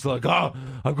move and he's like, "Oh,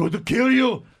 I'm going to kill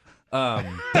you."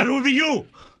 That would be you.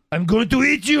 I'm going to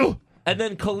eat you. And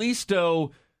then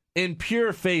Kalisto, in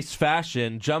pure face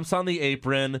fashion, jumps on the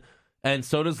apron, and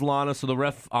so does Lana. So the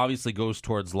ref obviously goes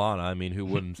towards Lana. I mean, who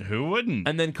wouldn't? Who wouldn't?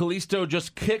 And then Kalisto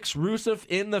just kicks Rusev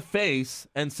in the face,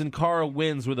 and Sin Cara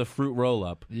wins with a fruit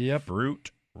roll-up. Yep.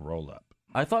 Fruit roll up.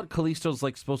 I thought Kalisto's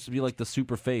like supposed to be like the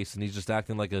super face, and he's just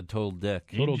acting like a total dick.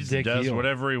 He Little just dick does heel.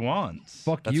 whatever he wants.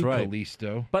 Fuck That's you, right.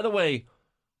 Kalisto. By the way,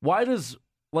 why does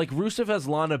Rusev has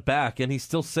Lana back, and he's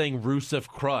still saying Rusev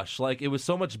Crush? Like it was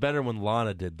so much better when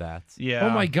Lana did that. Yeah.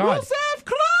 Oh, my God. Rusev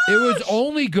Crush! It was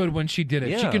only good when she did it.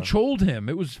 She Yeah. controlled him.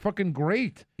 It was fucking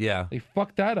great. Yeah, They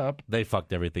fucked that up. they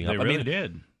fucked everything They up. really I mean,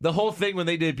 did. the whole thing when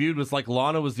they debuted was like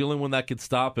Lana was the only one that could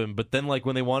stop him. But then like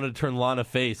when they wanted to turn Lana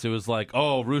face, it was like,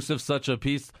 oh, Rusev's such a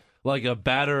piece, like a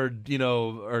battered,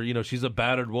 she's a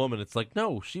battered woman. It's like,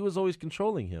 no, she was always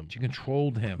controlling him. She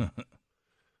controlled him.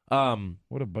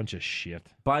 What a bunch of shit.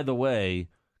 By the way,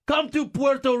 come to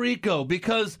Puerto Rico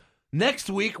because next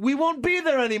week we won't be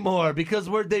there anymore because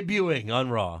we're debuting on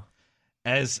Raw.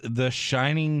 As the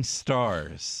Shining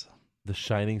Stars. The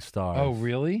Shining Stars. Oh,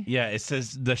 really? Yeah, it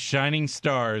says the Shining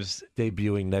Stars.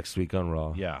 Debuting next week on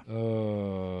Raw. Yeah.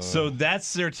 Oh. So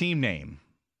that's their team name.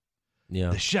 Yeah.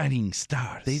 The Shining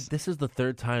Stars. This is the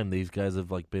third time these guys have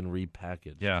been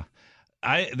repackaged. Yeah.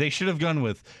 They should have gone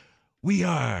with, we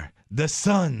are the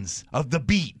Sons of the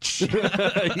Beach.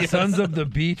 Sons of the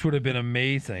Beach would have been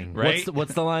amazing. Right?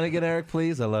 What's the line again, Eric,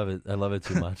 please? I love it. I love it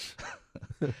too much.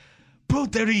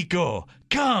 Puerto Rico,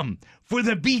 come for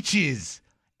the beaches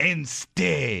and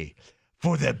stay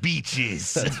for the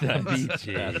beaches.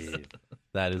 Beaches.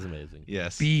 That is amazing.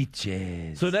 Yes.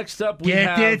 Beaches. So next up, we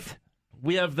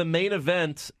have the main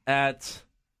event at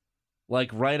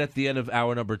right at the end of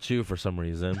hour number 2 for some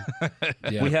reason.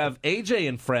 Yeah. We have AJ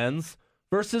and Friends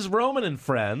versus Roman and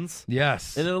Friends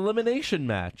Yes. in an elimination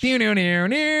match. If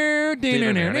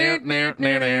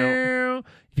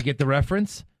you get the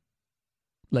reference,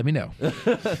 let me know.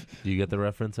 Do you get the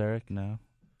reference, Eric? No.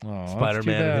 Oh,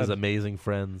 Spider-Man and his amazing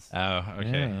friends. Oh, okay.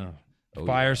 Yeah. Oh,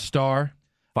 Firestar.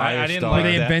 I didn't Firestar. like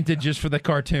Who they that. invented just for the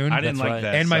cartoon. I didn't That's like right.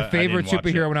 that. And so my I favorite didn't watch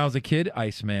superhero it. when I was a kid,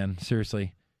 Iceman.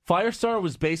 Seriously. Firestar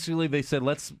was basically, they said,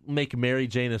 let's make Mary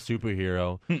Jane a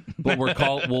superhero, but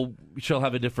she'll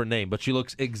have a different name, but she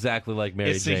looks exactly like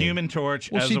Mary It's Jane. the Human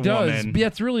Torch Well, as she a does. woman. But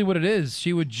that's really what it is.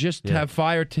 She would just Yeah. have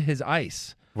fire to his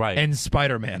ice. Right. And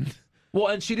Spider-Man. Well,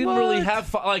 and she didn't really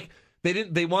have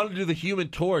they wanted to do the Human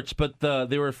Torch, but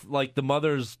they were the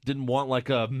mothers didn't want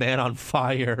a man on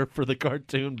fire for the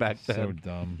cartoon back then. So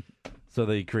dumb. So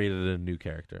they created a new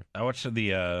character. I watched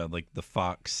the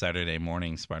Fox Saturday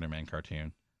morning Spider-Man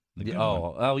cartoon. The good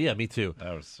one. Oh yeah, me too.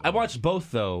 That was I watched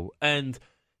both though, and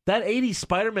that 80s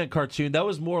Spider-Man cartoon, that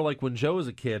was more like when Joe was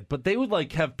a kid, but they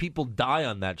would have people die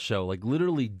on that show,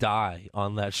 literally die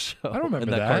on that show. I don't remember in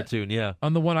that that. cartoon, yeah.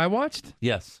 On the one I watched?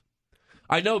 Yes.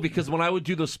 I know, because when I would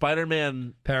do those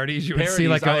Spider-Man Parodies, you would parodies, see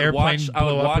an airplane I would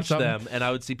blow up or watch something. them, and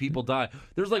I would see people die.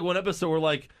 There's one episode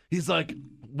where he's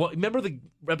what? Remember the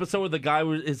episode where the guy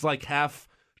is half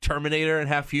Terminator and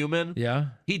half human? Yeah.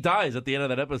 He dies at the end of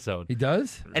that episode. He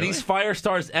does? And he's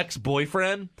Firestar's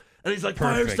ex-boyfriend, and he's like,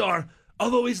 Perfect. Firestar,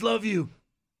 I'll always love you.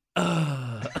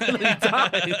 And then he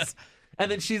dies. And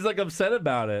then she's upset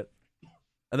about it.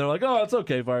 And they're like, oh, it's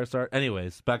okay, Firestar.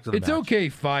 Anyways, back to the It's match. okay,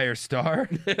 Firestar.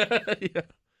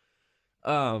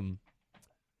 Yeah.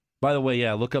 By the way,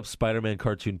 yeah, look up Spider-Man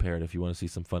cartoon parrot if you want to see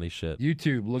some funny shit.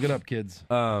 YouTube, look it up, kids.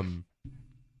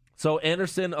 So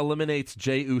Anderson eliminates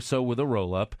Jey Uso with a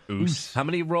roll-up. Oos. How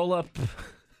many roll-up?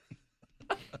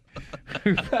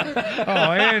 Oh,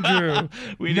 Andrew.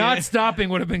 Not didn't- stopping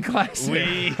would have been classic.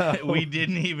 We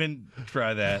didn't even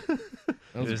try that.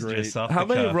 That was It great. just off How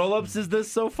the many cuff. roll-ups is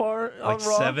this so far on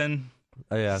Raw? 7.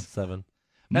 Oh, yeah, 7.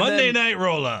 Monday night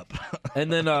roll up.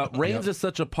 And then Reigns is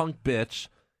such a punk bitch.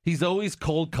 He's always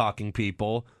cold cocking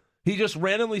people. He just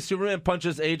randomly Superman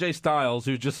punches AJ Styles,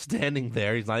 who's just standing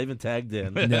there. He's not even tagged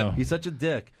in. No. He's such a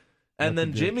dick. And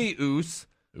then Jimmy Uso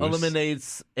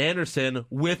eliminates Anderson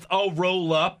with a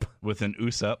roll up. With an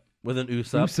oos up. With an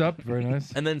Uso. Oops up. Very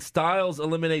nice. And then Styles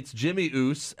eliminates Jimmy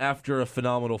Uso after a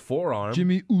phenomenal forearm.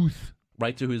 Jimmy Ooth.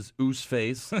 Right to his Uso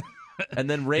face. And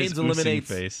then Reigns His oosing eliminates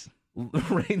face.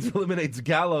 Reigns eliminates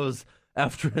Gallows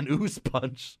after an Uso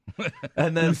punch.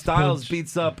 And then Styles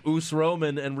beats up Uso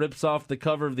Roman and rips off the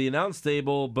cover of the announce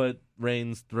table, but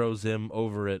Reigns throws him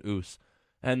over at Uso.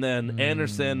 And then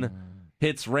Anderson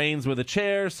hits Reigns with a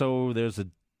chair, so there's a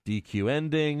DQ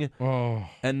ending. Oh.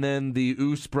 And then the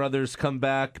Uso brothers come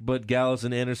back, but Gallows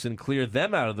and Anderson clear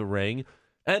them out of the ring.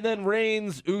 And then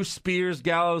Reigns, Uso spears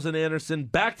Gallows and Anderson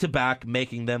back-to-back,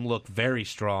 making them look very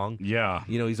strong. Yeah.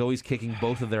 You know, he's always kicking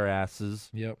both of their asses.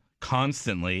 Yep.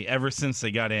 Constantly, ever since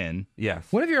they got in. Yes.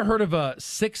 What have you heard of a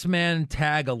 6-man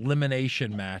tag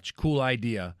elimination match? Cool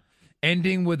idea.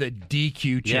 Ending with a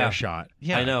DQ chair Yeah. shot.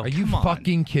 Yeah. I know. Are you Come on.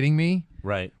 fucking kidding me?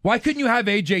 Right. Why couldn't you have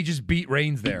AJ just beat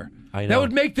Reigns there? I know. That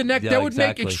would make the neck. Yeah, that would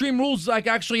exactly. make Extreme Rules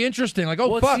actually interesting. Like, oh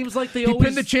Well, it fuck, seems like they he always-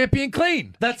 pinned the champion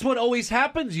clean, That's what always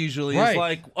happens usually. Right. Is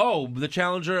like, oh, the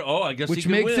challenger, I guess he which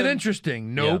can makes win. it interesting.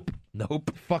 Yeah. Nope,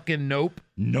 Nope. fucking nope.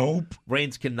 Nope.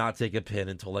 Reigns cannot take a pin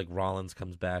until Rollins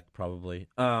comes back, probably.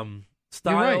 You're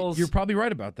Styles. right. You're probably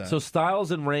right about that. So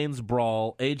Styles and Reigns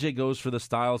brawl. AJ goes for the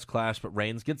Styles clash, but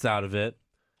Reigns gets out of it.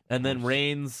 And then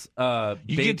Reigns You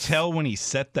could baits- tell when he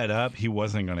set that up, he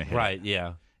wasn't going to hit. Right,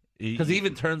 yeah. Because he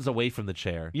even turns away from the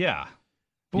chair. Yeah.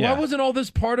 but yeah. why wasn't all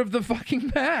this part of the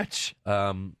fucking match?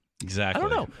 Exactly. I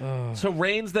don't know. So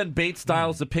Reigns then baits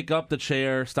Styles to pick up the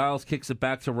chair. Styles kicks it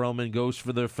back to Roman, goes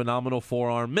for the phenomenal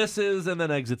forearm, misses, and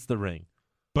then exits the ring.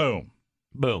 Boom.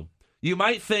 Boom. You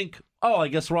might think, I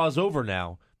guess Raw's over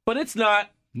now. But it's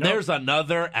not. Nope. There's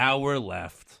another hour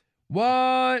left.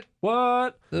 What?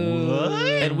 What? What?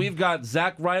 And we've got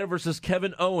Zack Ryder versus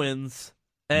Kevin Owens.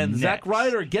 And Zack Next.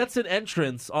 Ryder gets an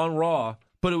entrance on Raw,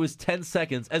 but it was 10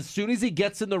 seconds. As soon as he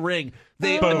gets in the ring,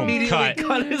 they Boom, immediately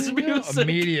cut his music.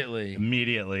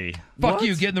 Immediately. Fuck What?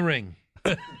 you, get in the ring.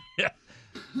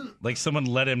 Like someone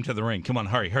led him to the ring. Come on,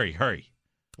 hurry.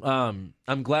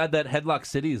 I'm glad that Headlock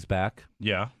City is back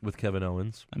Yeah, with Kevin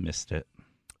Owens. I missed it.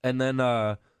 And then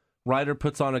Ryder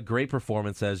puts on a great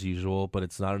performance as usual, but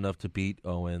it's not enough to beat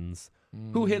Owens,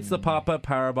 who hits the pop-up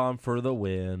powerbomb for the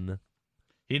win.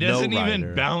 He doesn't No even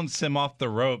Ryder. bounce him off the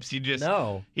ropes. He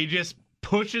just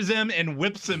pushes him and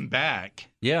whips him back.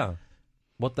 Yeah.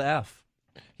 What the F?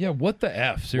 Yeah, what the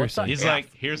F? Seriously. He's like,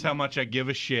 here's how much I give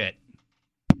a shit.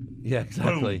 Yeah,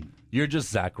 exactly. Boom. You're just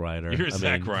Zack Ryder. You're I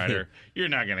Zack mean, Ryder. You're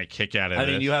not going to kick out of I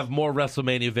this. mean, you have more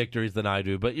WrestleMania victories than I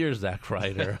do, but you're Zack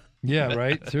Ryder. Yeah,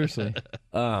 right? Seriously.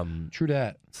 True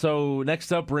that. So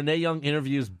next up, Renee Young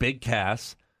interviews Big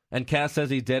Cass, and Cass says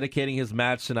he's dedicating his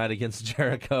match tonight against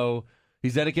Jericho.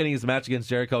 He's dedicating his match against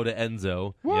Jericho to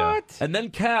Enzo. What? And then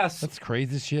Cass That's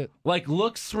crazy as shit. like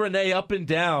looks Renee up and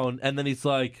down, and then he's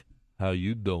like, "How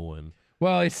you doing?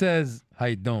 Well, he says, how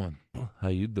you doing? How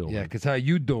you doing?" Yeah, because how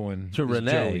you doing to is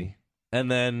Renee. Joey. And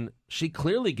then she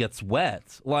clearly gets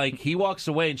wet. Like he walks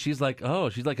away, and she's like, "Oh,"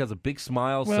 she's like has a big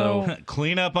smile. Well- So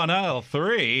Clean up on aisle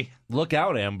 3. look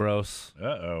out, Ambrose.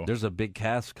 Uh-oh. There's a big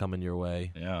Cass coming your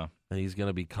way. Yeah. And he's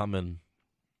gonna be coming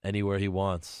anywhere he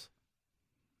wants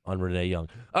on Renee Young.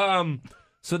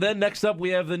 So then next up we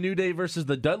have the New Day versus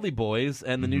the Dudley Boys,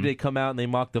 and the New Day come out and they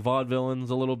mock the Vaudevillains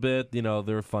a little bit. You know,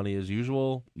 they're funny as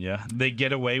usual. Yeah. They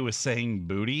get away with saying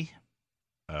booty.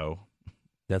 Oh.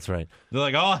 That's right. They're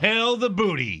like, all hail the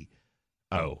booty.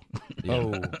 Oh.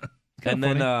 Oh. And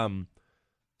then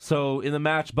so in the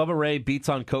match, Bubba Ray beats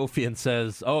on Kofi and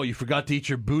says, "Oh, you forgot to eat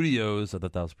your bootios." I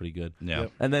thought that was pretty good. Yeah.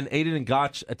 And then Aiden and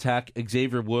Gotch attack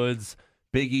Xavier Woods.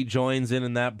 Big E joins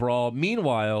in that brawl.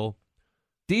 Meanwhile,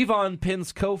 Devon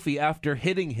pins Kofi after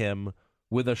hitting him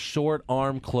with a short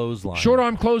arm clothesline. Short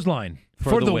arm clothesline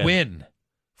for the win. win.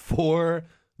 For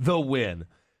the win.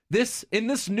 In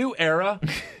this new era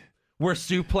where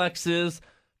suplexes,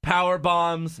 power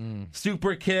bombs,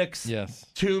 super kicks, Yes.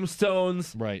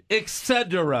 tombstones, Right.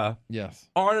 etc. Yes.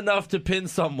 aren't enough to pin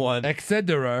someone,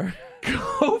 Etc.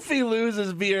 Kofi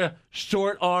loses via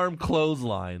short arm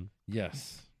clothesline.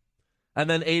 Yes. And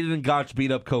then Aiden and Gotch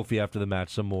beat up Kofi after the match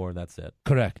some more, and that's it.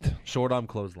 Correct. Short arm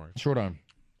clothesline. Short arm.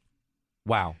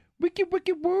 Wow. Wiki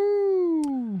wiki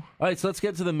woo. All right, so let's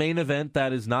get to the main event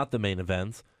that is not the main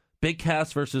event. Big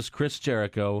Cass versus Chris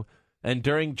Jericho. And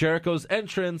during Jericho's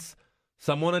entrance,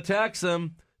 someone attacks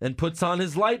him and puts on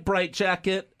his light bright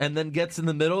jacket and then gets in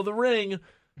the middle of the ring.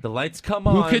 The lights come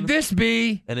on. Who could this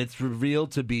be? And it's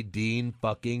revealed to be Dean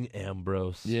fucking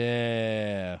Ambrose.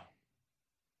 Yeah.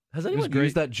 Has was anyone great.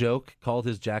 used that joke, called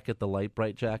his jacket the light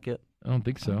bright jacket? I don't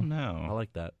think so. I No.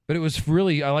 like that. But it was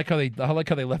really I like how they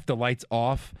left the lights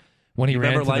off when he You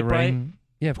ran remember to the Light ring.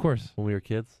 Yeah, of course. When we were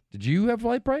kids? Did you have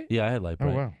Light Bright? Yeah, I had light Oh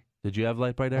bright. wow. Did you have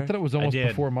light bright, I Eric? thought it was almost did.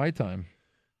 before my time.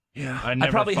 Yeah. I I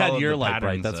never probably had followed your the light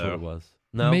bright. patterns, That's what though. it was.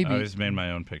 No? Maybe. I always made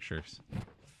my own pictures.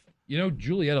 You know,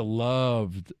 Julietta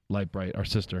loved Light Bright, our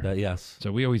sister. Yes.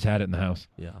 So we always had it in the house.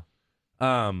 Yeah.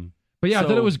 But yeah, I So-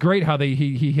 thought it was great how he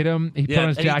hit him. He put on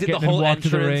his and he jacket did the and then whole walked to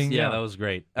the entrance. ring. Yeah, that was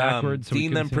great. Backwards, so we Dean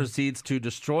couldn't then see him. proceeds to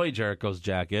destroy Jericho's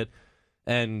jacket,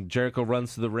 and Jericho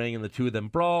runs to the ring, and the two of them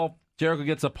brawl. Jericho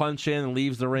gets a punch in and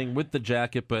leaves the ring with the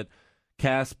jacket, but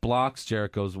Cass blocks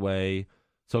Jericho's way.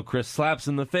 So Chris slaps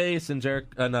him in the face, and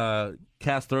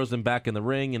Cass throws him back in the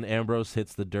ring, and Ambrose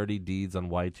hits the dirty deeds on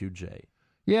Y2J.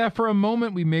 Yeah, for a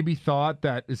moment we maybe thought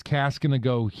that is Cass gonna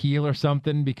go heel or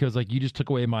something because like you just took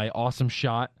away my awesome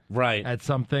shot Right. at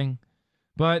something.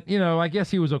 But you know, I guess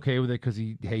he was okay with it because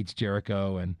he hates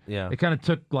Jericho, and Yeah. it kind of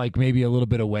took like maybe a little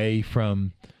bit away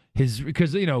from his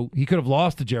because you know he could have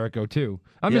lost to Jericho too.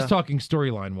 I'm just Yeah. talking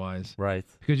storyline wise Right.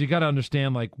 because you got to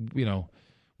understand like you know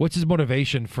what's his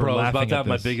motivation for Bro, I was laughing about to at have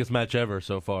my this? biggest match ever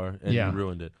so far, and Yeah. you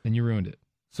ruined it. And you ruined it.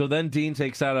 So then Dean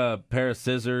takes out a pair of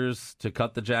scissors to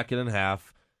cut the jacket in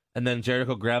half, and then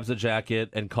Jericho grabs the jacket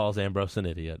and calls Ambrose an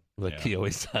idiot, like he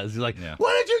always does. He's like, Yeah.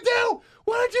 "What did you do?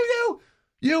 What did you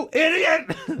do? You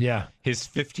idiot!" Yeah. His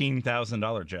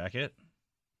 $15,000 jacket.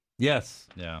 Yes,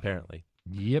 Yeah. apparently.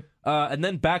 Yep. And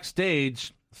then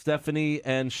backstage, Stephanie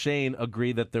and Shane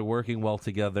agree that they're working well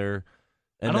together.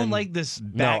 And I don't then- like this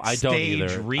No, I don't backstage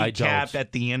either. I recap don't.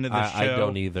 at the end of the show. I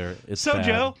don't either. It's So, bad.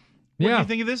 Joe, what do Yeah. you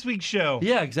think of this week's show?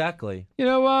 Yeah, exactly. You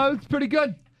know, it's pretty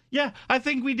good. Yeah, I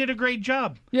think we did a great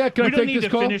job. Yeah, can we I don't take need this to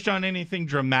call? finish on anything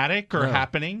dramatic or No.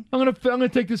 happening. I'm gonna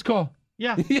take this call.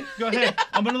 Yeah, go ahead.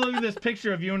 I'm gonna look at this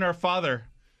picture of you and our father.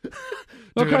 If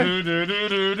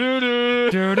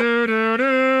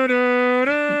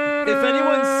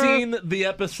anyone's seen the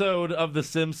episode of The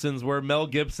Simpsons where Mel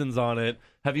Gibson's on it,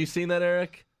 have you seen that,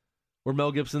 Eric? Where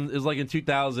Mel Gibson is like in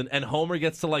 2000, and Homer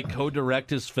gets to like co-direct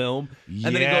his film,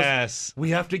 and then he goes, "We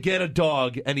have to get a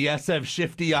dog, and he has to have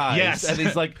shifty eyes." Yes. And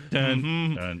he's like,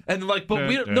 and like,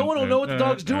 but no one will know what the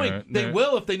dog's doing. They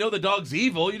will if they know the dog's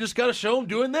evil. You just got to show him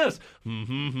doing this,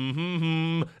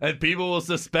 and people will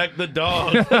suspect the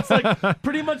dog. That's like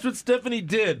pretty much what Stephanie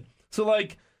did. So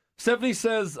like, Stephanie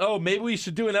says, "Oh, maybe we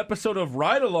should do an episode of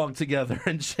Ride Along together,"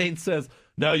 and Shane says,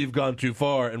 "Now you've gone too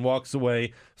far," and walks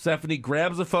away. Stephanie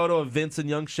grabs a photo of Vince and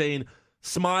young Shane,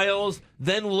 smiles,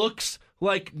 then looks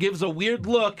like, gives a weird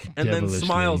look, and then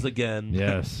smiles again.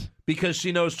 Yes. Because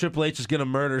she knows Triple H is going to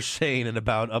murder Shane in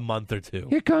about a month or two.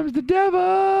 Here comes the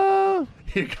devil.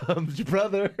 Here comes your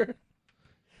brother.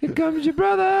 Here comes your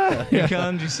brother. Here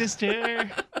comes your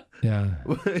sister. Yeah.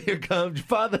 Here comes your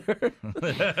father.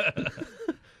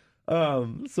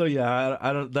 So yeah,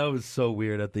 I don't. That was so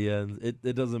weird at the end.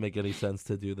 It doesn't make any sense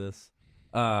to do this.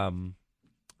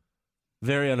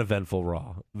 Very uneventful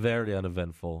Raw. Very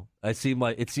uneventful. It seemed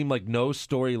like no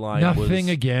storyline. Nothing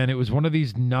again. It was one of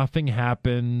these nothing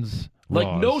happens. Like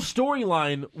Raws. no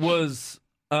storyline was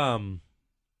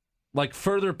like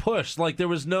further pushed. Like there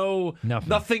was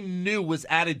nothing new was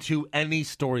added to any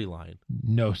storyline.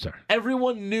 No, sir.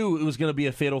 Everyone knew it was going to be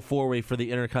a fatal 4-way for the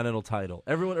Intercontinental title.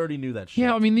 Everyone already knew that shit.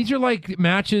 Yeah, I mean, these are like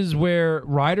matches where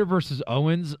Ryder versus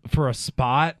Owens for a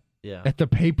spot at the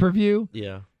pay-per-view.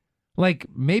 Yeah. Like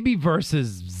maybe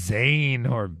versus Zayn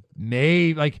or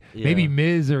maybe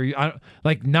Miz or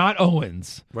like not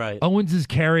Owens. Right. Owens is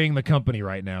carrying the company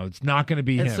right now. It's not going to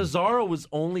be And him. Cesaro was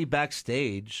only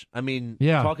backstage. I mean,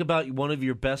 talk about one of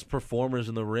your best performers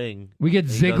in the ring. We get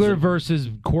Ziggler versus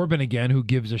Corbin again, who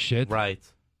gives a shit. Right.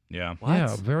 Yeah. What?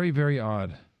 Yeah, very, very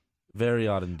odd. Very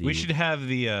odd indeed. We should have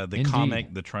the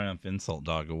comic, the Triumph Insult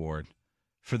Dog Award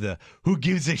for the who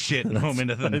gives a shit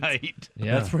moment of the night.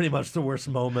 Yeah. That's pretty much the worst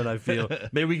moment, I feel.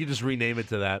 Maybe we could just rename it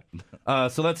to that.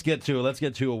 So let's get to it. Let's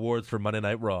get to awards for Monday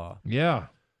Night Raw. Yeah.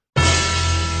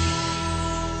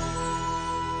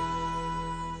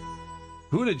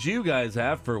 Who did you guys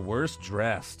have for worst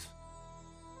dressed?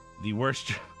 The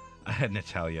worst. I had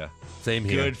Natalya. Same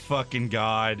here. Good fucking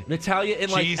God. Natalya in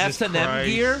like Jesus S&M Christ.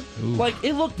 gear. Ooh. Like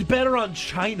it looked better on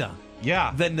China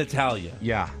Yeah. than Natalya.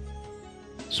 Yeah.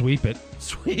 Sweep it.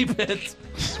 Sweep it.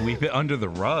 Sweep it under the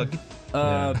rug.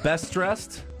 Best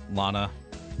dressed? Lana.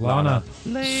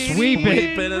 Sweep Sweep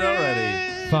it. it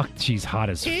already. Fuck, she's hot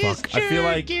as fuck. I feel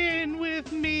like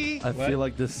with me. I feel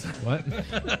like this. What?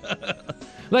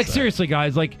 Like, seriously,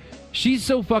 guys, like, she's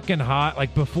so fucking hot.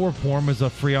 Like, before porn was a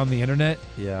free on the internet,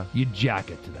 Yeah. you jack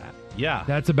it to that. Yeah.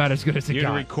 That's about as good as it You're to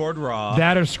got. record Raw.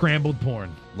 That or scrambled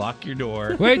porn. Lock your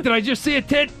door. Wait, did I just see a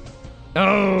tit?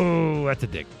 Oh, that's a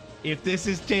dick. If this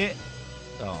is tit.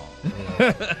 Oh.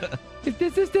 If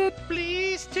this is tit,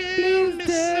 Please tell please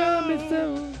tell me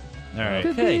so. All right.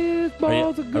 'Cause Okay. these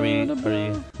balls are Are we- gonna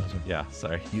blow. Yeah.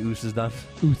 Sorry. You Oos is done.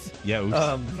 Oos. Yeah.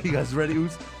 Oops. You guys ready,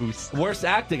 Oos? Oops. Worst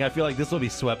acting. I feel like this will be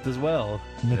swept as well.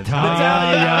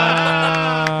 Natalia.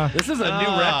 This is a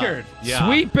new record. Yeah.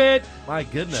 Sweep it. My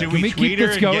goodness. Should Can we we tweet keep her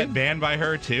this and going? get banned by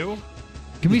her too?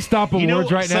 Can we stop You know,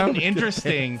 awards right now? something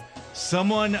interesting.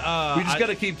 Someone. We just got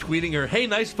to keep tweeting her. Hey,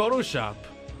 nice Photoshop.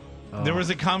 There was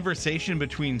a conversation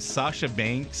between Sasha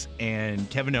Banks and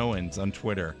Kevin Owens on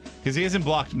Twitter because he hasn't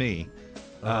blocked me.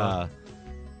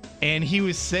 And he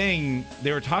was saying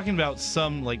they were talking about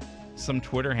some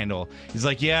Twitter handle. He's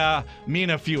like, yeah, me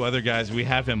and a few other guys, we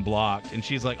have him blocked. And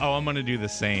she's like, oh, I'm gonna do the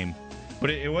same. But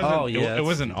it wasn't. Oh, yeah, it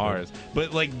wasn't that's ours.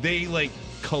 But like they like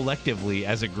collectively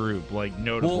as a group like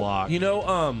know to block you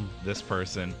know, this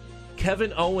person.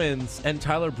 Kevin Owens and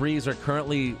Tyler Breeze are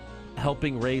currently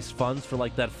helping raise funds for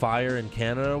like that fire in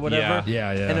Canada or whatever.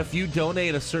 Yeah. And if you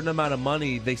donate a certain amount of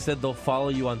money, they said they'll follow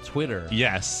you on Twitter.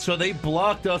 Yes. So they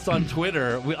blocked us on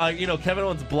Twitter. Kevin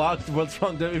Owens blocked What's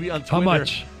Wrong WWE on Twitter. How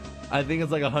much? I think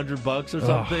it's like $100 or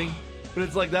something. But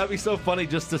it's like that'd be so funny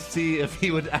just to see if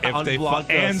he would unblock us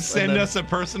and send then- us a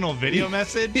personal video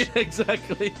message. Yeah,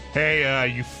 exactly. Hey,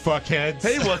 you fuckheads.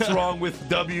 Hey, what's wrong with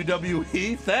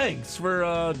WWE? Thanks for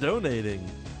donating.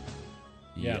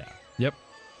 Yeah. Yep.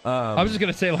 I was just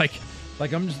gonna say like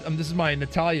this is my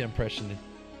Natalia impression.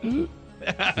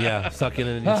 Yeah, sucking it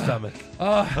in your stomach.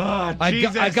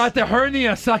 I got the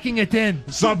hernia sucking it in.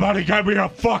 Somebody get me a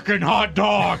fucking hot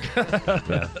dog.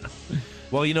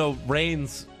 Well, you know,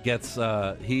 Reigns gets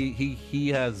he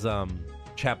has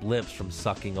chapped lips from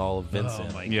sucking all of Vince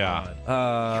in. my Yeah.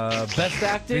 Best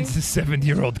acting? Vince's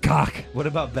 7-year-old cock. What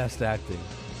about best acting?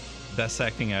 Best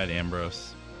acting out,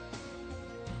 Ambrose.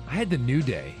 I had the New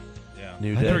Day.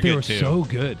 New I Day. thought they were so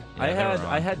good. I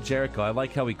had Jericho. I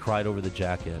like how he cried over the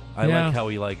jacket. I like how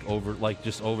he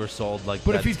just oversold But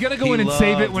that if he's gonna go he in and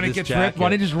save it loved when it this gets jacket. ripped, why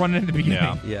didn't he just run it in the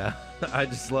beginning? Yeah. I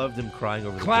just loved him crying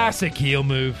over Classic heel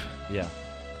move. the jacket.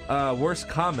 Yeah. Worst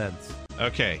comments.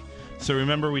 Okay. So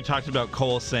remember we talked about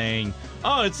Cole saying,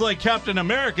 "Oh, it's like Captain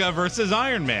America versus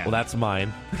Iron Man." Well, that's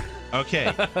mine.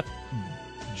 Okay.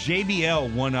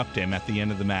 JBL one-upped him at the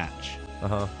end of the match.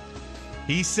 Uh-huh.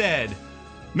 He said,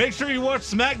 "Make sure you watch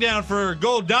SmackDown for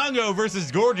Goldango versus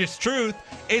Gorgeous Truth.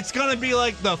 It's going to be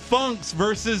like the Funks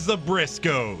versus the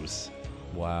Briscoes."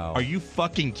 Wow. Are you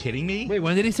fucking kidding me? Wait,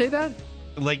 when did he say that?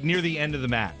 Like near the end of the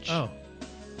match. Oh,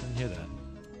 didn't hear that.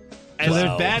 As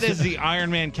Wow. bad as the Iron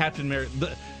Man Captain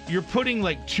America, you're putting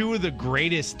like two of the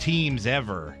greatest teams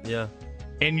ever, Yeah.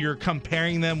 and you're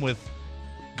comparing them with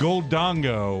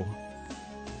Goldango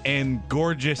and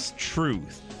Gorgeous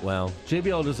Truth. Well,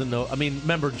 JBL doesn't know. I mean,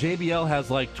 remember, JBL has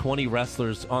like 20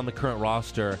 wrestlers on the current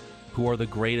roster who are the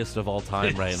greatest of all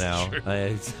time right now.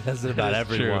 It says it about That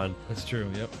is true. everyone. That's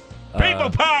true. Yep. People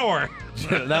power.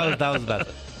 that was bad.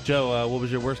 Joe, what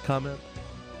was your worst comment?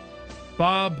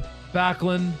 Bob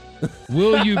Backlund,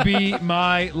 will you be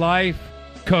my life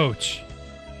coach?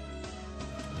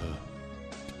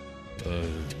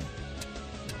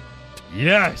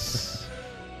 Yes.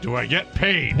 Do I get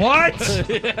paid? What?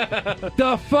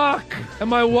 The fuck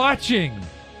am I watching?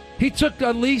 He took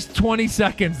at least 20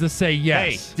 seconds to say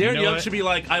yes. Darren You know Young what? should be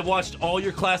like, I watched all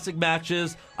your classic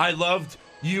matches. I loved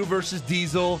you versus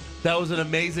Diesel. That was an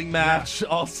amazing match.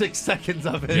 All 6 seconds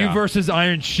of it. You versus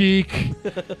Iron Sheik,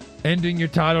 ending your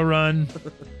title run.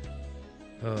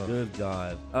 Good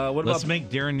God. What Let's about? make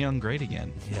Darren Young great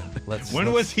again. Yeah. Let's.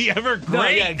 When was he ever great? No,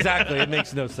 yeah, exactly. It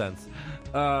makes no sense.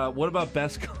 What about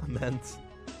best comments?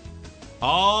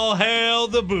 All hail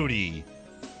the booty.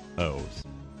 O's.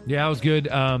 Yeah, it was good.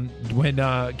 When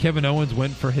Kevin Owens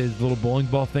went for his little bowling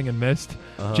ball thing and missed,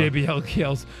 JBL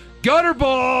yells, "Gutter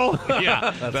ball!" Yeah,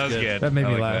 that was good. That made me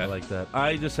I like laugh. I like that.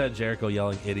 I just had Jericho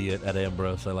yelling "idiot" at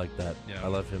Ambrose. I like that. Yeah. I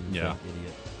love him. Yeah. saying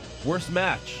idiot. Worst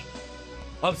match.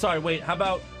 I'm sorry. Wait. How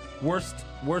about worst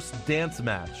dance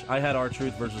match? I had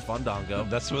R-Truth versus Fandango.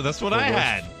 That's what For I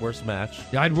had. Worst match.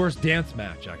 Yeah, I had worst dance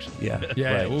match, actually. Yeah.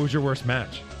 Yeah, right. what was your worst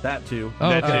match? That too. Oh,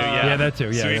 That okay. too, yeah. that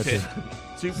too. Yeah, Sweep that it. too.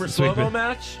 Super Sweep slow-mo it.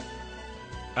 match.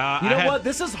 You I know had- what?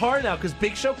 This is hard now because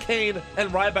Big Show, Kane, and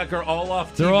Ryback are all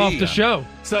off TV. They're off the show.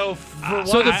 So for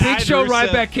So the I Big had Show Rusev.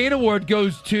 Ryback Kane Award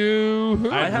goes to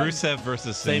who? I had had- Rusev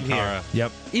versus Same Sin here. Cara.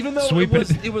 Yep. even though Sweep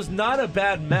it. it was not a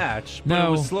bad match, but it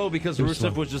No. was slow because It was Rusev slow.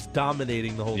 was just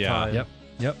dominating the whole Yeah. time.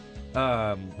 Yep.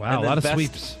 Wow, Wow, a lot of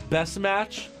sweeps. Best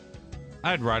match.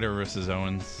 I had Ryder versus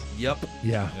Owens. Yep.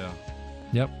 Yeah. Yeah.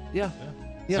 Yep. Yeah.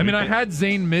 I mean, I had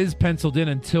Zayn Miz penciled in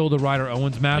until the Ryder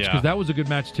Owens match because Yeah. that was a good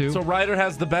match too. So Ryder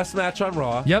has the best match on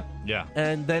Raw. Yep. Yeah.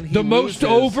 And then he The most loses.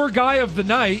 over guy of the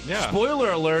night. Yeah.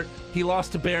 Spoiler alert: he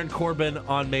lost to Baron Corbin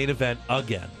on main event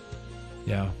again.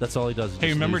 Yeah. That's all he does. is Hey,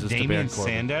 just remember loses to Damian Baron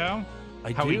Corbin. Sandow?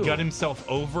 I How do. he got himself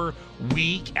over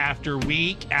week after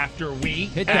week after week.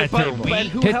 Hit after that table. week. But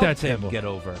who Hit helped that him table. get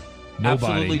over?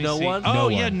 Nobody. Absolutely no See- one. Oh, No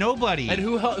yeah, one. nobody. And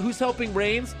who's helping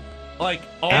Reigns? Like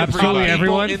all Absolutely the people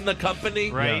everyone. in the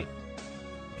company, Right?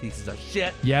 Pieces of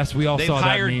shit. Yes, we all They've saw that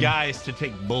hired meme. guys to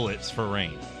take bullets for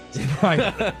Reigns. Right.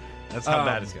 That's how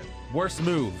bad it's getting. Worst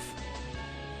move.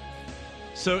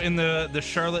 So in the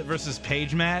Charlotte versus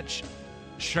Paige match,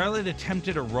 Charlotte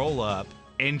attempted a roll up,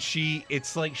 and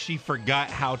it's like she forgot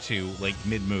how to, like,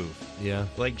 mid move. Yeah.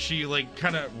 Like she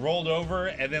kind of rolled over,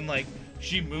 and then like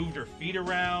she moved her feet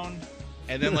around,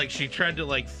 and then like she tried to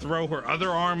like throw her other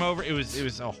arm over. It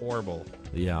was a horrible.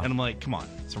 Yeah. And I'm like, come on,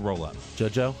 it's a roll up.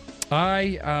 JoJo.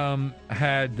 I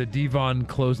had the Devon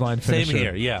clothesline Same finisher.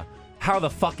 here. Yeah. How the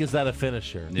fuck is that a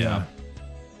finisher? Yeah.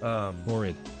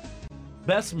 Horrid.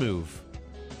 Best move.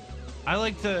 I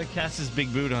liked Cass's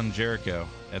big boot on Jericho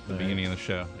at the beginning of the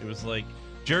show. It was like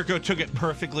Jericho took it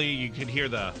perfectly. You could hear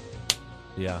the,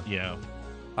 Yeah.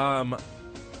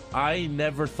 I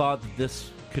never thought that this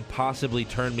could possibly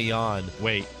turn me on.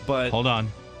 Wait, But hold on.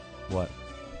 what?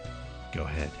 Go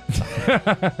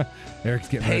ahead. Eric's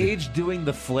getting ready. Paige doing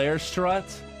the flare strut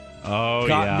Oh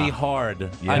got me hard.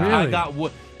 Yeah. I Really? got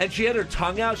and she had her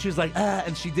tongue out. She was like,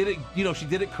 and she did it. She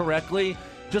did it correctly.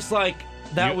 Just like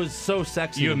that You- was so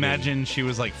sexy. You to me. imagine she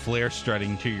was like flare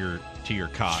strutting to your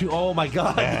cock. Oh my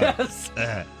god! Yes,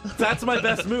 that's my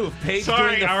best move. Paige Sorry,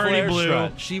 doing the I already flare blew.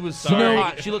 strut. She was so Sorry.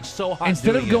 hot. She looked so hot.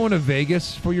 Instead of doing going to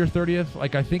Vegas for your 30th,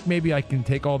 like I think maybe I can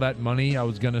take all that money I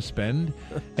was gonna spend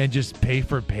and just pay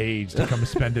for Paige to come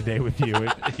spend a day with you.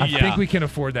 I Yeah. think we can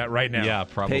afford that right now. Yeah, it.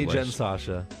 probably. Paige and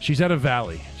Sasha. She's at a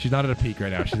valley. She's not at a peak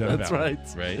right now. She's at a That's valley.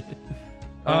 right. Right.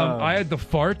 I had the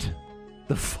fart.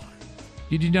 The fart.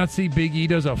 Did you not see Big E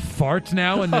does a fart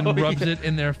now and then rubs it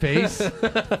in their face?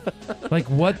 Like,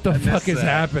 what the fuck is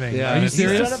happening? Yeah, Are you he's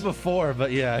serious? done it before,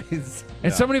 but yeah, he's.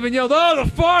 And someone even yelled, "Oh,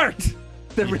 the fart!"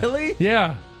 Really?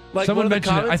 Yeah. Like someone one of the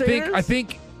mentioned it. commentators?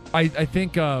 I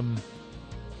think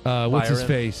what's his Byron?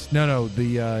 face? No,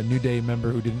 the New Day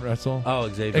member who didn't wrestle. Oh,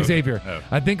 Xavier. Xavier. Oh.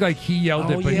 I think like he yelled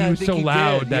Oh, it, but yeah, I he was think so he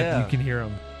loud did, that yeah. you can hear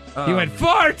him. He went,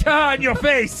 "Fart on your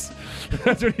face."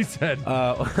 That's what he said.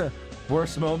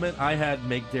 Worst moment, I had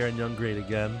make Darren Young great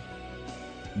again.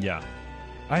 Yeah.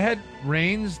 I had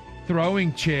Reigns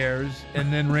throwing chairs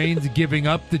and then Reigns giving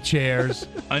up the chairs.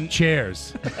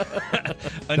 Chairs.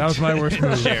 That was my worst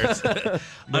move. Chairs.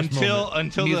 until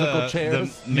Musical the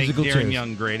chairs? make Musical Darren chairs.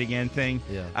 Young great again thing.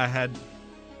 Yeah. I had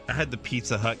the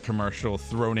Pizza Hut commercial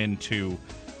thrown into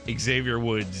Xavier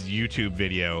Woods' YouTube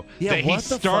video Yeah, that he what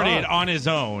the started fuck? on his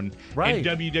own, Right.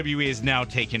 and WWE is now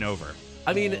taken over.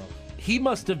 I mean, he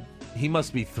must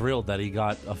be thrilled that he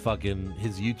got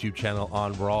his YouTube channel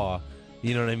on Raw.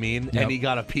 You know what I mean? Yep. And he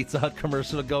got a Pizza Hut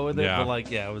commercial to go with it. Yeah.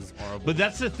 But it was horrible. But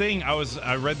that's the thing.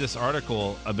 I read this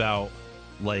article about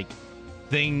like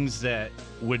things that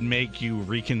would make you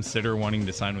reconsider wanting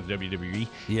to sign with WWE.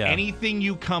 Yeah. Anything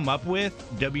you come up with,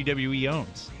 WWE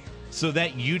owns. So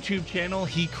that YouTube channel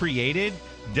he created,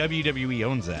 WWE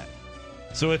owns that.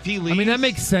 So if he leaves, I mean, that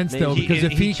makes sense, though, he- because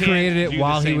if he he can't created do it the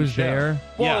while he same was show. there.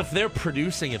 Well, Yeah. if they're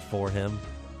producing it for him,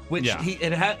 which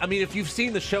Yeah. I mean, if you've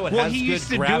seen the show, it Well, has he good used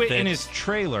to graphics. do it in his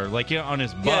trailer, like on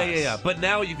his bus. Yeah. But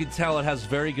now you can tell it has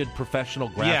very good professional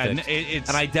graphics. Yeah, and it's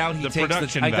and I doubt he the takes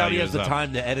production I doubt he value has is the up.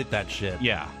 time to edit that shit.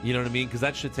 Yeah. You know what I mean? Because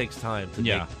that shit takes time to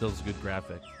Yeah. make those good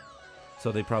graphics.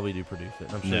 So they probably do produce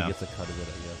it. I'm sure Yeah. he gets a cut of it,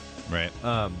 I Right.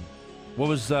 guess. What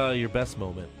was your best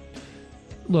moment?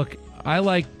 Look, I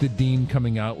liked the Dean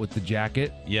coming out with the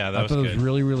jacket. Yeah, that I was thought it good. was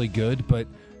really, really good, but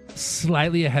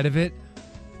slightly ahead of it,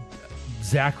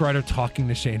 Zack Ryder talking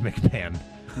to Shane McMahon.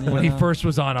 When he first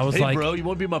was on, I was Hey, like, bro, you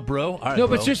want to be my bro? All right, no,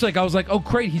 bro. but seriously, like, I was like, oh,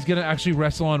 great, he's going to actually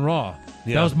wrestle on Raw.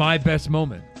 Yeah. That was my best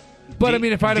moment. But I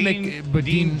mean, if I had to make, but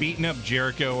Dean Dean, beating up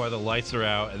Jericho while the lights are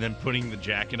out, and then putting the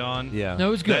jacket on. Yeah. no,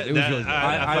 it was good. It was really good.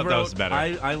 I thought that was better.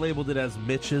 I labeled it as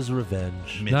Mitch's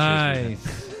Revenge. Mitch's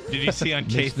Nice. Did you see on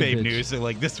Mitch the Kayfabe bitch. News? They're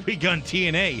like, this week on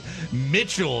TNA,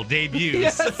 Mitchell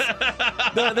debuts.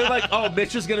 No, they're like, oh,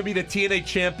 Mitch is going to be the TNA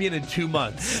champion in 2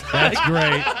 months. That's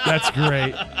great. That's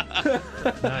great.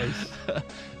 Nice.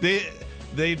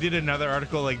 They did another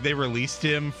article, like they released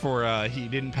him for he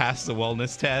didn't pass the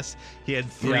wellness test. He had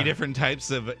 3 Yeah. different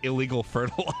types of illegal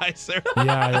fertilizer.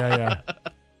 Yeah.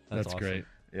 That's awesome. great.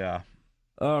 Yeah.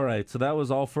 All right, so that was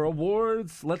all for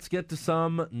awards. Let's get to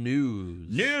some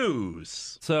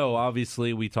news. So,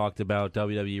 obviously, we talked about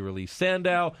WWE release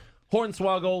Sandow,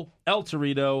 Hornswoggle, El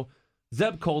Torito,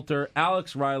 Zeb Coulter,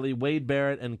 Alex Riley, Wade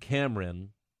Barrett, and Cameron.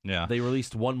 Yeah. They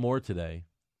released one more today.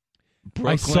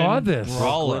 I saw this.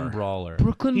 Brooklyn Brawler.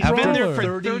 Brooklyn He's been there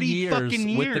Brawler. for 30 years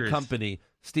fucking with the years. company.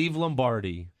 Steve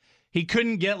Lombardi. He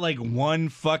couldn't get like one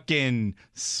fucking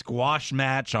squash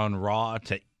match on Raw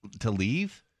to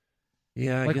leave.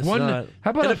 Yeah, I Like guess one- not.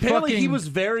 how about and a apparently he fucking- was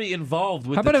very involved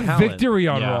with How the about a talent. victory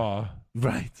on Yeah. Raw?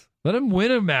 Right. Let him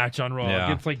win a match on Raw Yeah.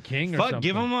 against like King or Fuck, something.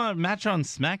 give him a match on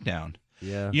SmackDown.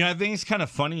 Yeah. You know, I think it's kind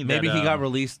of funny that Maybe he got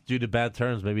released due to bad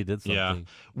terms. Maybe he did something. Yeah.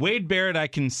 Wade Barrett, I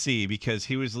can see because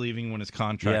he was leaving when his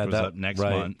contract Yeah, was that- up next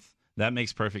right. month. That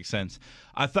makes perfect sense.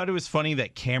 I thought it was funny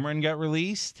that Cameron got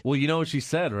released. Well, you know what she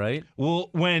said, right? Well,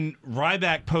 when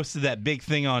Ryback posted that big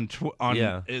thing on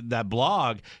Yeah. that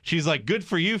blog, she's like, "Good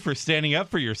for you for standing up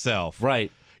for yourself."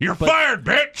 Right. You're fired,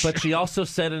 bitch. But she also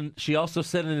said in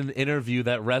an interview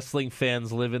that wrestling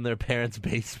fans live in their parents'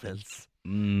 basements.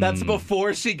 That's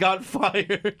before she got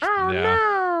fired. yeah.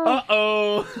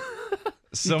 Uh-oh.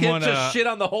 Someone you can't just shit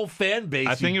on the whole fan base.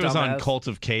 I think you it was on dumbass. Cult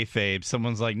of Kayfabe.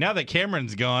 Someone's like, now that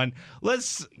Cameron's gone,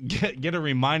 let's get a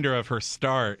reminder of her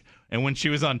start. And when she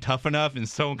was on Tough Enough, and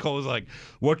Stone Cold was like,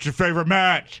 "What's your favorite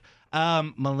match?"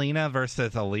 Melina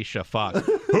versus Alicia Fox.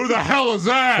 Who the hell is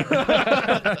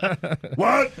that?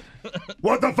 What?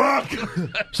 What the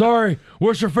fuck? Sorry,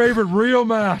 what's your favorite real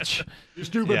match? You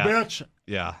stupid Yeah. bitch.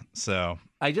 Yeah. So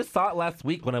I just thought last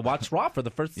week when I watched Raw for the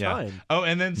first yeah. time. Oh,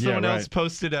 and then someone right. else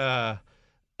posted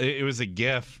it was a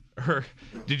GIF.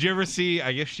 Did you ever see?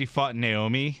 I guess she fought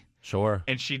Naomi. Sure.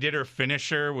 And she did her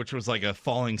finisher, which was like a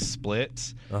falling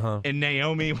split. Uh-huh. And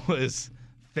Naomi was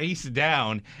face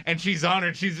down, and she's on her,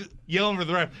 and she's yelling for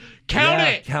the ref, "Count Yeah,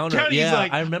 it! count it." He's Yeah,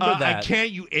 like, I remember that. I can't,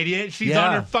 you idiot. She's Yeah.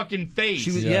 on her fucking face.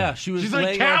 She was she was She's like,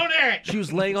 laying "Count on, it!" She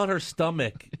was laying on her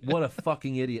stomach. What a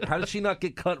fucking idiot. How did she not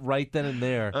get cut right then and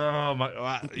there? Oh,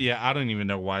 my. Yeah, I don't even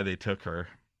know why they took her.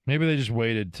 Maybe they just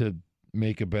waited to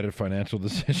make a better financial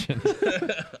decision.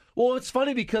 Well, it's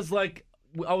funny because like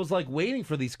I was like waiting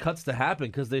for these cuts to happen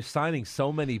because they're signing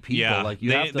so many people. Yeah, like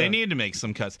you have to, they need to make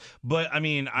some cuts. But I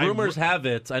mean, rumors have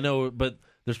it. I know, but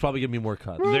there's probably gonna be more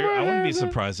cuts. I wouldn't be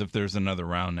surprised if there's another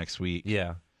round next week.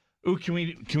 Yeah. Ooh, can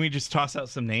we just toss out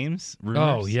some names?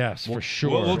 Rumors? Oh yes, for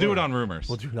sure. We'll do it on rumors.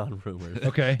 We'll do it on rumors.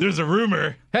 Okay. There's a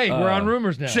rumor. Hey, we're on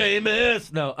rumors now.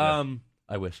 Sheamus. No,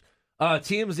 I wish.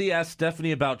 TMZ asked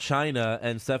Stephanie about China,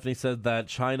 and Stephanie said that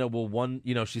China will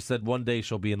she said one day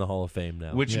she'll be in the Hall of Fame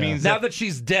now. Which means now that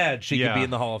she's dead, she can be in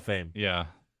the Hall of Fame. Yeah.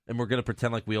 And we're gonna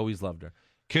pretend like we always loved her.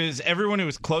 Because everyone who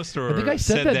was close to her I think I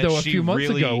said that though a she few months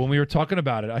really... ago when we were talking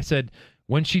about it. I said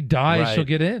when she dies, Right. she'll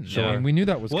get in. Sure. I mean, we knew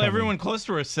that was Well, coming. everyone close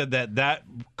to her said that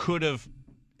could have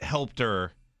helped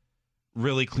her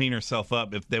really clean herself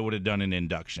up if they would have done an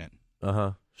induction.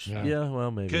 Uh-huh. Yeah. Yeah,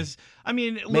 well, maybe. Because, I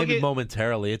mean, look Maybe at...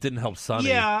 momentarily. It didn't help Sonny.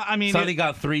 Yeah, I mean... Sonny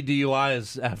got 3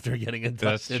 DUIs after getting inducted.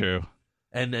 That's true.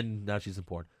 And now she's in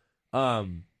porn.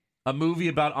 A movie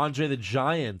about Andre the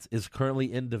Giant is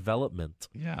currently in development.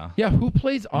 Yeah. Yeah, who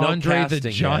plays Andre the casting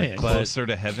yet, Giant? but- Closer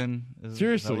to Heaven? Is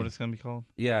Seriously. that what it's going to be called?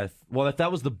 Yeah, if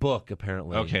that was the book,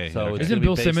 apparently. Okay, So okay. it's Isn't gonna be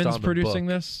Bill based Simmons on the producing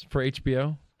book. this for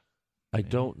HBO? I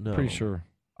don't know. Pretty sure.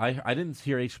 I didn't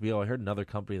hear HBO. I heard another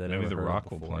company that I Maybe never The heard Rock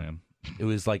of will before. play him. It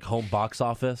was like Home Box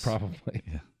Office. Probably.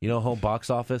 You know Home Box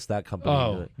Office? That company. did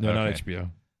Oh, it. no, not Okay. HBO.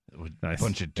 Nice.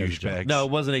 Bunch of douchebags. No,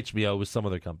 it wasn't HBO. It was some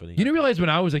other company. You didn't realize when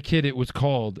I was a kid, it was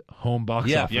called Home Box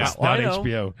Yeah, Office, yeah. not Well, I know.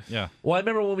 HBO. Yeah. Well, I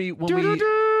remember when we it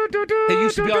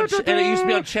used to be on and it used to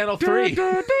be on Channel 3.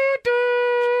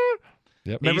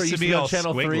 Yep. Remember, It used to be be on all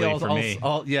Channel 3. squiggly for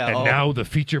me. And now the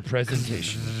feature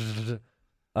presentation.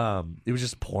 it was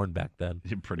just porn back then.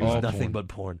 Pretty It was much. nothing but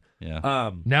porn.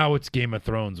 Yeah. Now it's Game of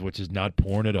Thrones, which is not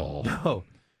porn at all. Oh,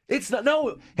 it's not.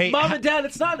 No, Hey, Mom and Dad,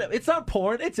 it's not. It's not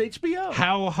porn. It's HBO.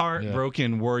 How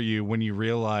heartbroken were you when you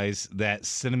realized that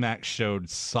Cinemax showed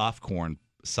softcore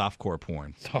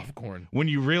porn? Softcorn. When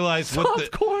you realized what the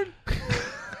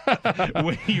Softcorn.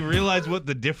 when you realized what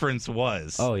the difference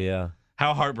was. Oh yeah.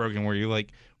 How heartbroken were you?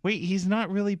 Like, wait, he's not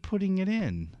really putting it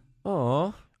in.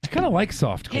 Aw. I kind of like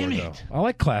softcore, though. I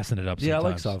like classing it up sometimes. Yeah, I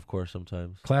like softcore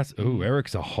sometimes. Ooh,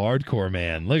 Eric's a hardcore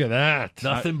man. Look at that.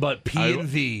 Nothing but P and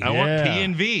V. I want Yeah. P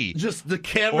and V. Just the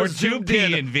camera Or two zoomed P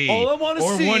in. and V. All I want to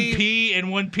or see. one P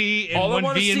and one P and all I one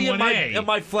want to V see and in one my, A. in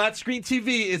my flat screen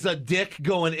TV is a dick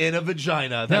going in a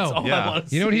vagina. That's No. all Yeah. I want to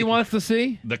see. You know what he wants to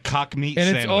see? The cock meat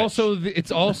And sandwich.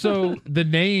 it's also the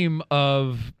name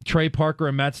of Trey Parker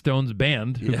and Matt Stone's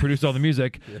band, who produced all the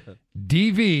music.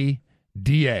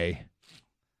 DVDA.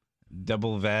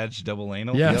 Double vag, double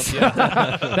anal. Yes.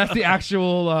 That's the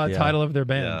actual title of their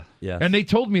band. Yeah. And they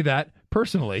told me that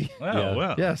personally. Oh, Yeah.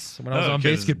 well. Yes, when I was on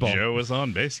 'cause basketball. Joe was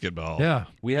on basketball. Yeah.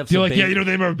 We have You're some like, yeah, baby- you know what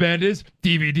the name of our band is?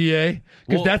 DVDA.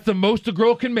 Because Well- that's the most a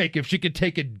girl can make if she could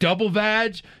take a double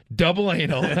vag, double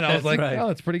anal. And I was like, right. oh,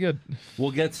 that's pretty good.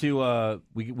 We'll get to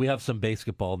we have some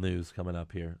basketball news coming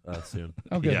up here soon.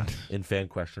 Oh, good. Yeah. In fan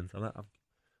questions.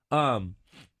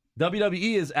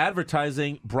 WWE is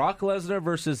advertising Brock Lesnar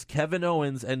versus Kevin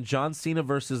Owens and John Cena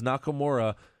versus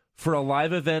Nakamura for a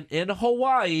live event in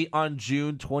Hawaii on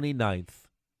June 29th.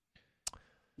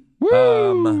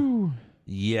 Woo!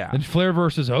 Yeah. And Flair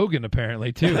versus Hogan,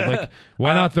 apparently, too. Like,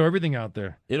 why not throw everything out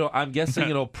there? I'm guessing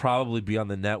it'll probably be on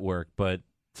the network, but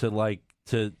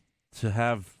to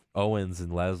have Owens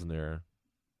and Lesnar,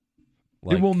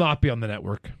 It will not be on the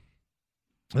network.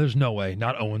 There's no way.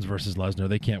 Not Owens versus Lesnar.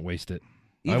 They can't waste it.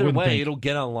 I either wouldn't way, think- it'll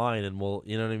get online, and we'll,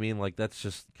 you know what I mean? Like, that's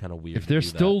just kind of weird. If they're to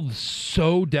do that. still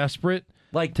so desperate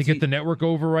like to get the network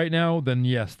over right now, then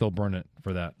yes, they'll burn it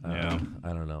for that. Yeah. I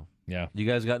don't know. Yeah. You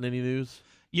guys got any news?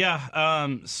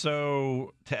 Yeah.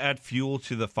 So to add fuel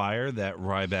to the fire that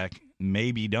Ryback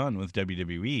may be done with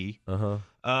WWE,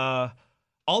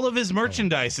 all of his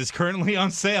merchandise is currently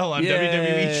on sale on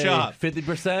WWE Shop.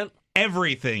 50%?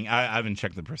 Everything. I haven't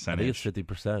checked the I think percentage. it's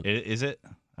 50%. Is it?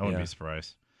 I wouldn't Yeah. be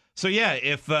surprised. So yeah,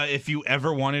 if you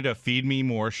ever wanted a Feed Me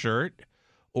More shirt,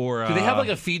 or Do they have like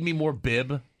a Feed Me More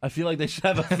bib? I feel like they should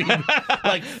have a feed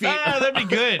that'd be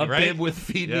good, a right? bib with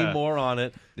Feed Me Yeah. More on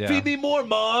it. Yeah. Feed me more,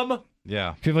 Mom.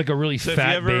 Yeah. If you have like a really So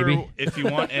fat if you ever, baby. if you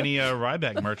want any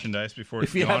Ryback merchandise before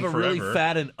it's If you gone have a forever, really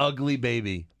fat and ugly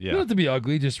baby. You don't have to be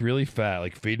ugly, just really fat.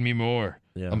 Like, feed me more.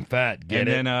 Yeah. I'm fat. Get and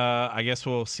it? then I guess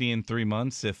we'll see in 3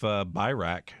 months if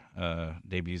Byrack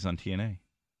debuts on TNA.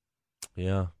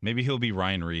 Yeah. Maybe he'll be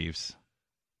Ryan Reeves.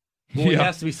 Well, it Yeah.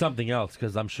 has to be something else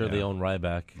because I'm sure they Yeah. own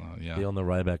Ryback. Yeah. They own the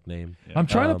Ryback name. I'm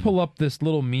trying to pull up this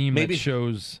little meme maybe- that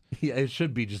shows. Yeah, it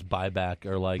should be just buyback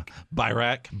or like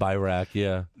Byrack. Byrack.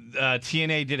 Yeah.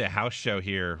 TNA did a house show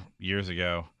here years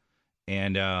ago,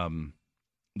 and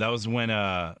that was when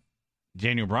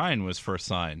Daniel Bryan was first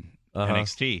signed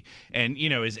NXT, and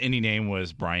his indie name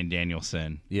was Bryan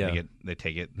Danielson. Yeah. they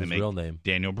take it. They His make real name.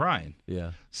 Daniel Bryan.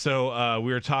 Yeah. So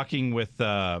we were talking with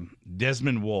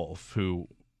Desmond Wolfe, who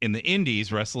in the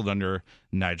Indies wrestled under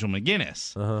Nigel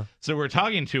McGuinness. So we're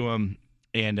talking to him,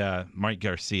 and Mike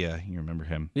Garcia, you remember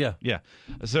him? Yeah. Yeah.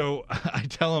 So I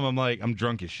tell him, I'm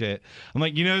drunk as shit. I'm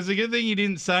like, it's a good thing you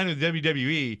didn't sign with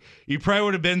WWE. You probably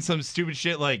would have been some stupid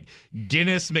shit like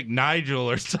Guinness McNigel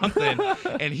or something.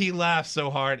 And he laughed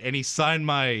so hard, and he signed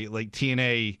my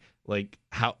TNA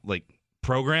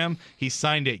program. He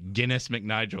signed it Guinness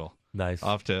McNigel. Nice.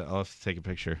 I'll have to take a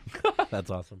picture. That's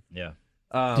awesome. Yeah.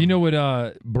 Do you know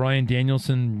what Bryan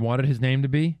Danielson wanted his name to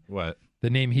be? What? The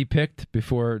name he picked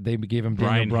before they gave him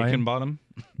Daniel Bryan? Hickenbottom?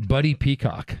 Buddy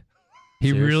Peacock. He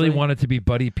Seriously? really wanted to be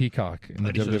Buddy Peacock in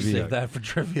the Should have WWE. saved that for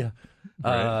trivia.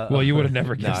 Well, you would have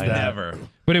never guessed that. Never.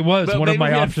 But it was But one of maybe my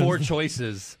we had options. 4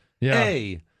 choices. Yeah.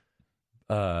 A.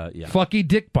 Yeah. Fucky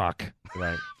Dickbach.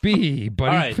 Right. B. Buddy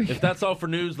All right. Peacock. If that's all for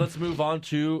news, let's move on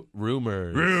to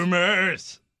rumors.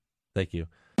 Rumors. Thank you.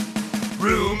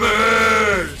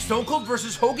 Stone Cold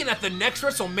versus Hogan at the next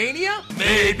WrestleMania?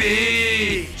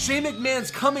 Maybe. Shane McMahon's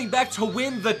coming back to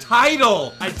win the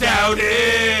title. I doubt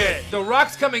it. The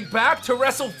Rock's coming back to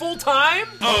wrestle full time?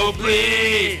 Oh,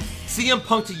 please. CM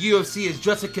Punk to UFC is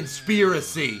just a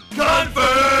conspiracy.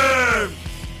 Confirmed.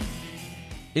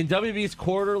 In WWE's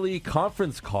quarterly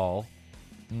conference call,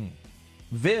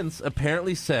 Vince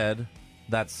apparently said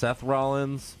that Seth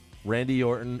Rollins, Randy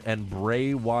Orton, and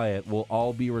Bray Wyatt will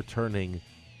all be returning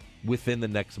within the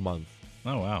next month.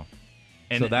 Oh, wow.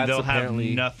 And So that's they'll apparently-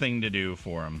 have nothing to do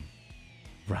for him.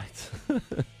 Right.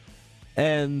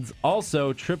 And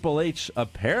also, Triple H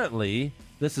apparently,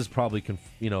 this is probably can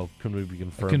be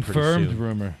confirmed pretty Confirmed soon,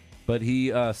 rumor. but he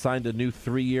signed a new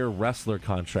 3-year wrestler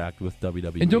contract with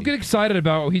WWE. And don't get excited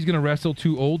about he's going to wrestle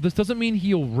too old. This doesn't mean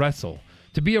he'll wrestle.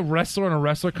 To be a wrestler on a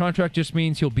wrestler contract just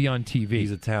means he'll be on TV.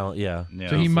 He's a talent, yeah.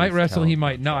 So he might He's a wrestle, he talent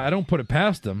might not. I don't put it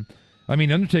past him. I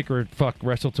mean, Undertaker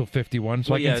wrestled till 51,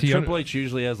 so Well, I can see. Triple H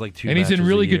usually has like 2 and he's in matches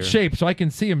really a good year. shape, so I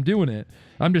can see him doing it.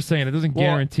 I'm just saying it doesn't Well,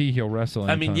 guarantee he'll wrestle.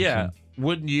 I mean, anytime yeah. soon.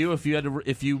 Wouldn't you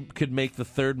if you could make the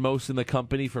 3rd most in the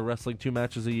company for wrestling 2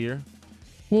 matches a year?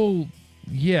 Well,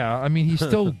 yeah. I mean, he's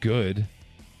still good.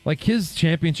 Like his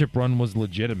championship run was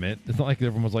legitimate. It's not like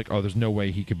everyone was like, "Oh, there's no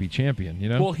way he could be champion." You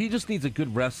know? Well, he just needs a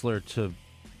good wrestler to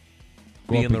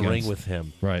Go be up in the ring against. with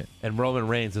him. Right. And Roman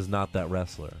Reigns is not that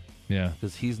wrestler Yeah.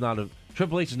 because he's not a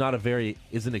Triple H is not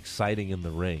isn't exciting in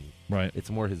the ring. Right. It's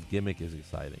more his gimmick is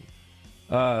exciting.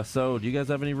 So do you guys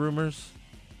have any rumors?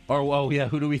 Or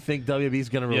who do we think WWE's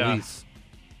going to Yeah. release?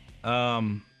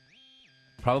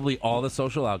 Probably all the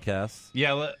Social Outcasts.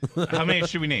 Yeah. How many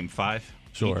should we name? 5?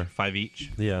 Sure. 5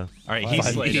 each? Yeah. All right. Heath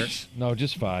 5 Slater. each. No,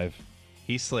 just 5.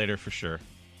 Heath Slater for sure.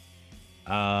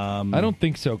 I don't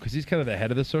think so because he's kind of the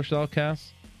head of the social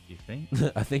outcasts. You think?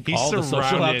 I think He's all the Social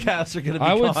surrounded- Outcasts are going to be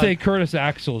I would gone. say Curtis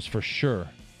Axel's for sure.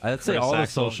 I'd say Curtis all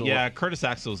Axel. the Social Yeah, Curtis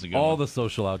Axel's a good all one. the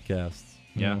Social Outcasts.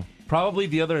 Yeah. Probably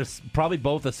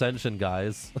both Ascension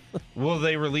guys. Will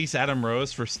they release Adam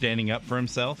Rose for standing up for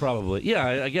himself? Probably. Yeah,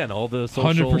 again, all the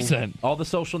social 100%. all the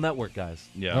Social Network guys.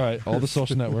 Yeah. All right, all the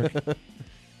social network.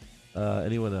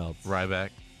 Anyone else?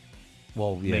 Ryback.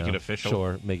 Well, yeah, Make it official.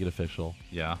 Sure, make it official.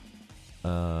 Yeah.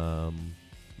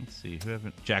 Let's see. Who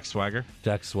haven't? Jack Swagger.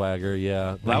 Jack Swagger,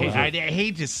 yeah. That was I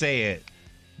hate to say it,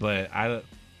 but I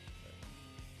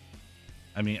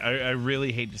mean, I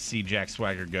really hate to see Jack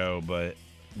Swagger go, but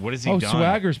what has he Oh, done?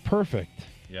 Swagger's perfect.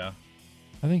 Yeah.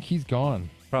 I think he's gone.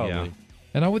 probably. Yeah.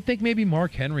 And I would think maybe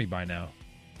Mark Henry by now.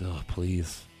 Oh,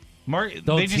 please. Mark,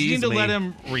 Don't they just tease need to me. let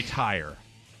him retire.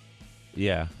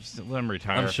 Yeah. Just let him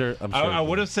retire. I'm sure I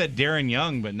would have said Darren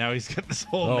Young, but now he's got this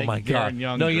whole Oh make my god. Darren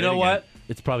Young No, you great know again. what?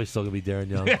 It's probably still gonna be Darren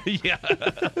Young. Yeah.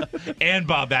 And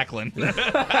Bob Backlund.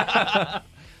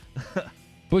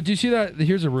 But do you see that?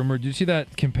 Here's a rumor. Do you see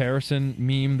that comparison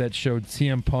meme that showed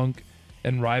CM Punk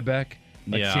and Ryback?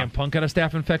 Like Yeah. CM Punk had a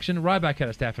staph infection. Ryback had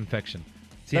a staph infection.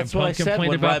 CM That's Punk what I said complained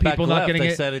when about Ryback people left. not getting I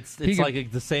it. said it's He-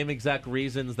 like the same exact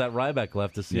reasons that Ryback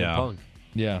left to CM Yeah. Punk.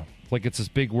 Yeah, like it's this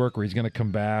big work where he's going to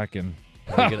come back and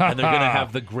And they're gonna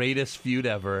have the greatest feud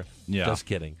ever. Yeah. Just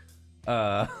kidding.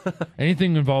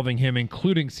 anything involving him,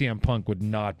 including CM Punk, would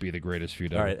not be the greatest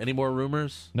feud ever. All right. Any more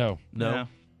rumors? No. No. Yeah.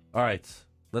 All right.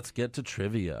 Let's get to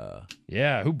trivia.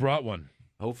 Yeah, who brought one?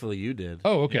 Hopefully you did.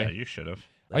 Oh, okay. Yeah, you should have.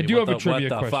 I Hey, do what have a the- trivia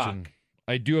what the question. fuck?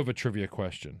 I do have a trivia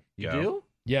question. You Go. do?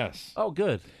 Yes. Oh,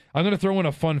 good. I'm going to throw in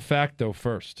a fun fact, though,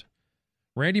 first.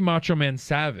 Randy Macho Man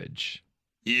Savage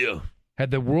Yeah.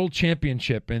 had the world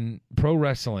championship in pro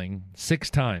wrestling 6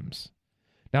 times.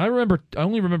 Now, I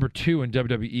only remember 2 in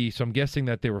WWE, so I'm guessing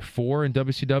that there were 4 in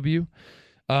WCW.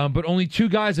 But only 2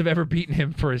 guys have ever beaten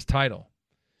him for his title.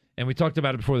 And we talked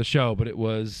about it before the show, but it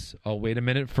was, wait a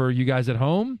minute for you guys at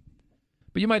home.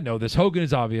 But you might know this. Hogan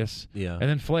is obvious. Yeah. And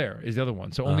then Flair is the other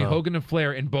one. So only Hogan and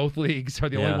Flair in both leagues are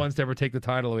the only ones to ever take the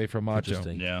title away from Macho.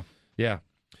 Interesting. Yeah. Yeah.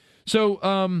 So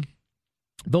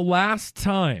the last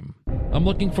time, I'm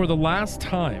looking for the last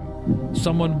time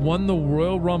someone won the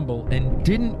Royal Rumble and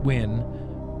didn't win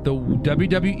the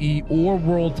WWE or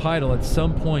World title at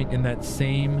some point in that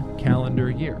same calendar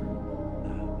year.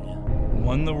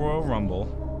 Won the Royal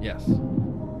Rumble, Yes.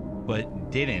 but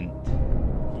didn't.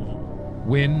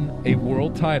 Win a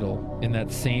world title in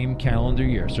that same calendar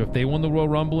year. So if they won the Royal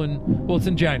Rumble it's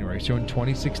in January, so in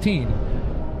 2016,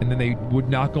 and then they would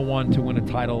not go on to win a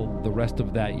title the rest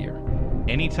of that year.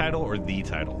 Any title or the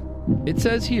title? It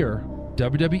says here,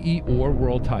 WWE or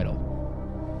world title.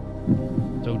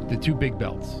 So the 2 big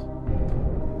belts.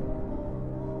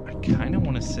 I kind of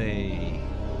want to say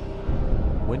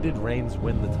When did Reigns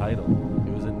win the title?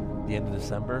 It was in the end of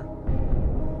December?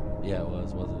 Yeah, it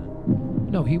was, wasn't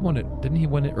it? No, he won it. Didn't he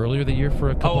win it earlier the year for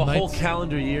a couple a nights? whole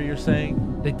calendar year, you're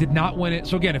saying? They did not win it.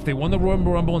 So again, if they won the Royal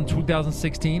Rumble in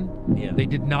 2016, they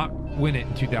did not win it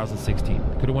in 2016.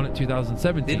 Could have won it in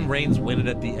 2017. Didn't Reigns win it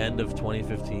at the end of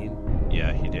 2015?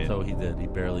 yeah, he did. So he did. He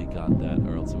barely got that,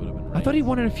 or else it would have been Reigns. I thought he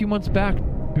won it a few months back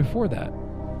before that.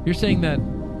 You're saying that?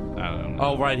 I don't know.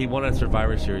 Oh, right. He won at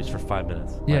Survivor Series for 5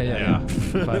 minutes. Yeah.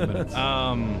 5 minutes.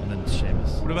 Um, And then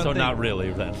Sheamus. what about So the, not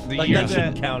really, then. the Like, year that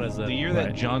shouldn't count as a... the year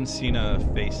that John Cena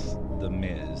faced The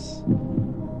Miz?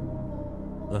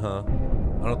 Uh-huh.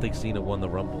 I don't think Cena won the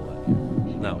Rumble that year.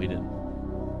 No, he didn't.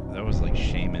 That was like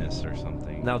Sheamus or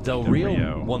something. Now, Del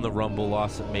Rio won the Rumble,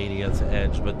 lost at Mania to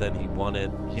Edge, but then he won it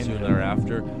soon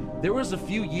thereafter. There was a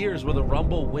few years where the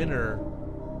Rumble winner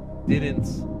didn't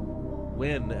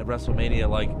win at WrestleMania.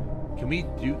 Like, can we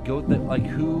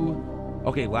who?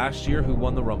 Okay, last year who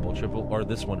won the Rumble?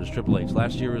 This one is Triple H.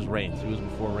 Last year was Reigns. Who was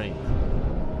before Reigns?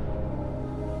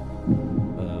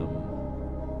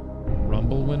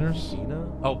 Rumble winners? Cena?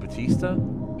 Oh, Batista?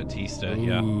 Batista,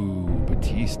 yeah. Ooh,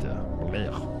 Batista.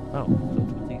 Oh, so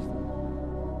it's Batista.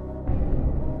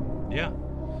 Yeah.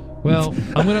 Well,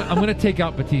 I'm gonna take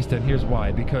out Batista, and here's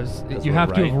why. Because you we're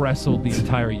have to right. have wrestled the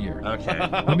entire year. Okay.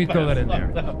 Let me throw that in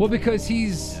there. Well, because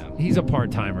he's a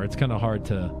part timer. It's kind of hard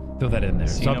to throw that in there.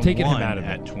 So Cena I'm taking him won out of it.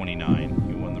 at 29.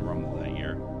 He won the Rumble that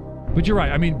year. But you're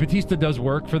right. I mean, Batista does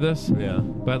work for this. Yeah.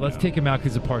 But let's take him out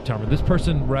because he's a part timer. This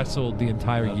person wrestled the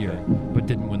entire year, but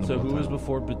didn't win the So world who was title.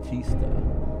 before Batista?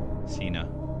 Cena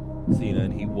Cena,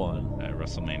 and he won. at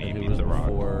WrestleMania And who beat was The Rock.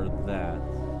 before that?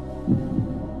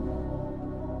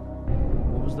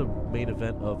 What was the main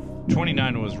event of?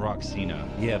 29 was Rock Cena.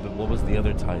 Yeah, but what was the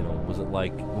other title? Was it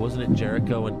wasn't it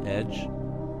Jericho and Edge?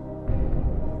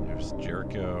 There's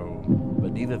Jericho.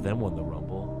 But neither of them won the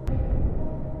Rumble.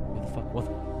 Who the fuck was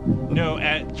it? No,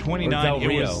 at 29 Or Del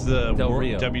it was Rio. the Del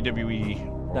Rio.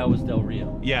 WWE. That was Del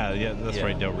Rio. Yeah, that's Yeah.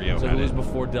 right. Del Rio So had who was it.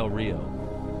 before Del Rio?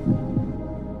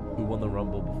 Who won the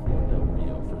Rumble before Del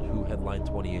Rio? For who headlined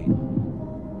 28?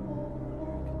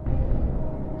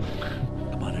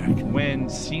 Come on, Eric. When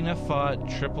Cena fought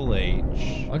Triple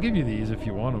H, I'll give you these if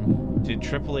you want them. did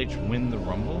Triple H win the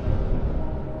Rumble?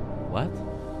 What?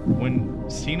 When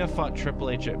Cena fought Triple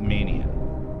H at Mania,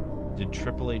 did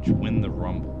Triple H win the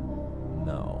Rumble?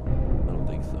 No, I don't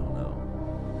think so.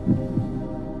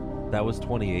 No. That was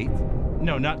 28.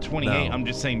 No, not 28. No. I'm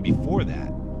just saying before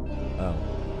that. Oh.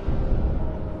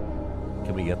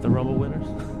 Can we get the Rumble winners?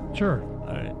 Sure. All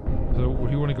right. So what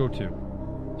do you want to go to?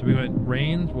 So we went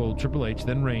Reigns, well, Triple H,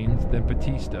 then Reigns, then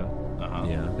Batista, Uh-huh.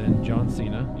 Yeah. then John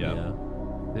Cena, Yep. Yeah.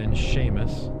 then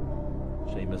Sheamus,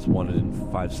 Sheamus won it in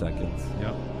 5 seconds.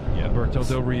 yep. Yeah. Alberto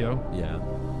Del Rio. Yeah.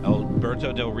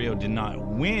 Alberto Del Rio did not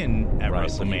win at Right,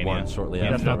 but he WrestleMania. won shortly He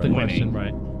after, That's not ended the up question,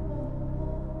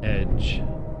 winning. right? Edge,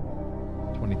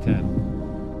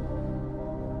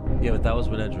 2010. Yeah, but that was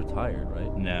when Edge retired,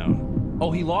 right? No.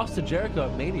 Oh, he lost to Jericho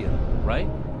at Mania, right?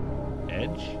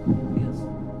 Edge? Yes.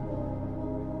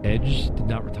 Edge did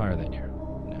not retire that year.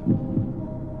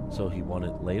 No. So he won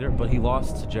it later, but he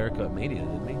lost to Jericho at Mania,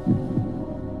 didn't he?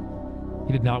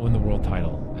 He did not win the world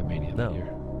title at Mania that No. year.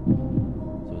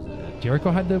 So is it Edge? Jericho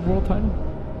had the world title?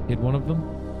 He had one of them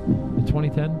in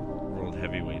 2010? World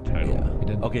Heavyweight title. Yeah. He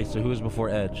didn't. Okay, so who was before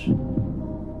Edge?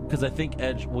 Because I think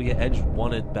Edge, Edge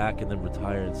won it back and then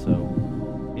retired,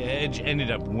 so... Yeah, Edge ended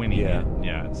up winning Yeah. it.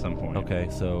 Yeah, at some point. Okay,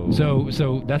 so...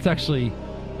 So that's actually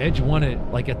Edge won it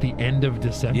like at the end of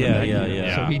December. Yeah, that yeah, year.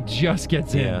 yeah. So he just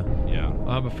gets Yeah. in.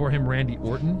 Yeah. Before him, Randy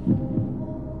Orton,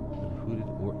 Who did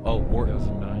Orton? Oh, Orton.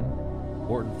 2009.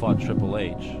 Orton fought Triple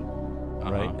H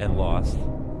right, and lost.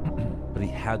 But he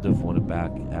had to have won it back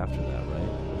after that,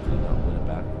 right? Did he not win it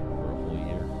back for a whole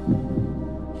year?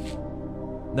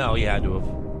 No, he had to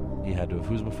have. He had to have.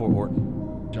 Who's before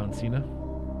Orton? John Cena.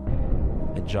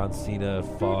 And John Cena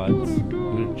fought.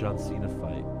 Who did John Cena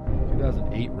fight?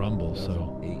 2008 Rumble.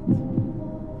 So 2008.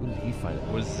 Who did he fight?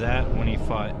 Was that when he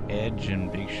fought Edge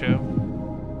and Big Show?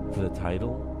 For the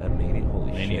title at Mania?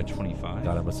 Holy Mania shit. 25.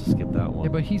 God, I must have skipped that one.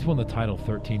 yeah, but he's won the title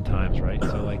 13 times, right?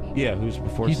 So like, Yeah, who's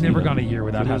before he's Cena? never gone a year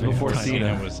without Who was having before a title.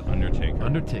 Cena was Undertaker.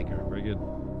 Undertaker, very good.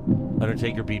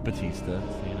 Undertaker beat Batista.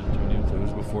 San Antonio. So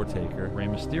who's before Taker? Rey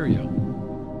Mysterio.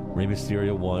 Rey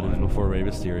Mysterio won. Who's before Rey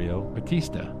Mysterio?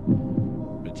 Batista.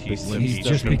 Batista He beat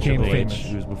just Triple became H. famous.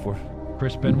 Who's before?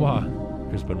 Chris Benoit.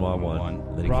 Chris Benoit won. Won.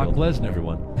 And then he Brock killed Lesnar.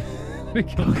 Everyone.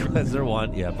 Brock Lesnar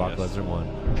won. Yeah, Brock Yes. Lesnar won.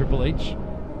 Triple H.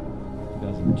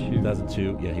 2002.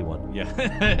 2002. Yeah, he won. Yeah,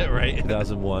 right.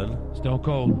 2001. Stone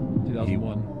Cold.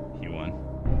 2001. He won.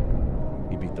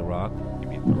 He beat The Rock. He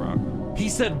beat The Rock. He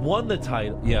said won the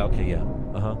title. Yeah. Okay. Yeah.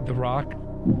 The Rock.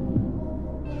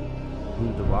 Who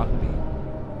did The Rock beat?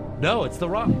 No, it's The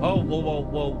Rock. Oh,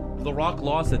 well. The Rock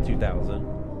lost at 2000.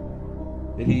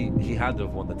 Did he had to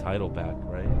have won the title back,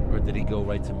 right? Or did he go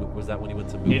right to? Was that when he went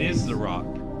to movies? It is The Rock.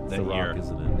 It's That The year. Rock,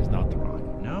 isn't it? It's not The Rock.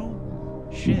 No?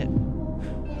 Shit.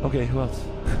 Okay. Who else?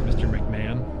 Mr.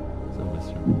 McMahon. So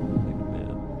Mr.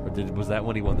 McMahon. Or was that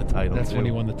when he won the title? That's too? when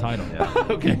he won the title.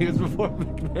 Okay, it was before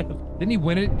McMahon. Didn't he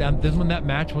win it? This one, that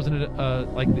match, wasn't it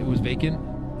like it was vacant?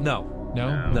 No.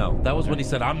 No? That was when he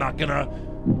said, "I'm not gonna."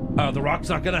 The Rock's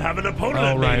not gonna have an opponent. Oh,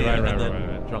 at right, Mania," right, and then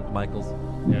right. Drunk Michaels.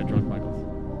 Yeah, Drunk Michaels.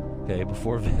 Okay,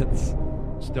 before Vince.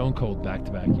 Stone Cold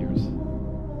back-to-back years.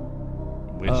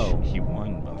 Which Oh. he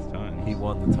won both times. He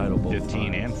won the title both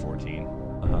 15 times. and 14.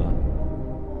 Uh-huh.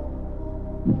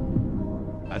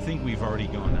 I think we've already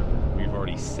gone over. We've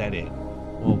already said it.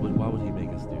 Well, but why would he make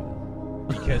us do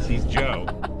Because he's Joe.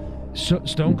 So,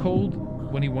 Stone Cold,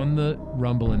 when he won the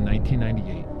Rumble in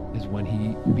 1998, is when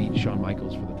he beat Shawn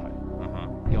Michaels for the title.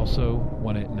 Uh-huh. He also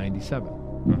won it in 97.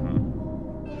 Uh-huh.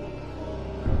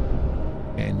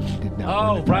 And he did that? not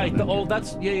Oh, win the right. title.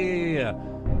 That's yeah.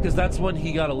 Because that's when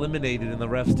he got eliminated and the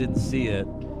refs didn't see it,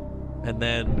 and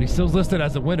then But he's still listed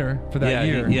as a winner for that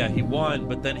year. he won,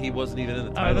 but then he wasn't even in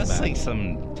the Oh, title that's match. like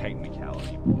some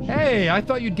technicality bullshit. Hey, I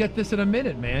thought you'd get this in a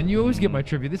minute, man. You always get my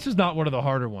trivia. This is not one of the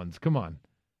harder ones. Come on.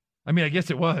 I mean, I guess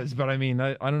it was, but I mean,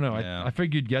 I don't know. Yeah. I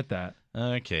figured you'd get that.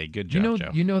 Okay, good job, Joe.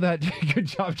 You know that. Good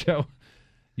job, Joe.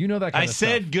 You know that kind I of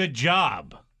said stuff. good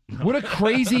job. What a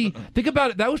crazy think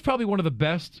about it. That was probably one of the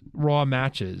best Raw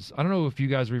matches. I don't know if you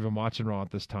guys were even watching Raw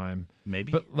at this time. Maybe.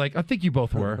 But like I think you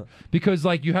both were. Because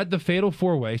like you had the fatal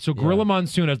four-way. So Gorilla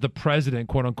Monsoon as the president,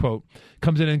 quote unquote,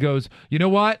 comes in and goes, you know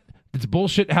what? It's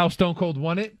bullshit how Stone Cold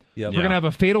won it. Yep. We're gonna have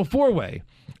a fatal four-way.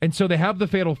 And so they have the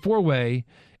fatal four-way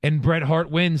and Bret Hart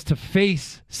wins to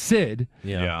face Sid.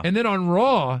 Yeah. And then on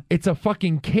Raw, it's a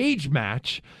fucking cage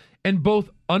match, and both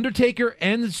Undertaker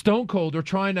and Stone Cold are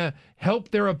trying to help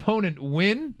their opponent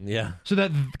win. Yeah. So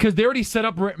that because they already set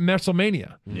up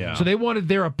WrestleMania. Yeah. So they wanted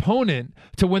their opponent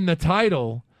to win the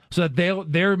title so that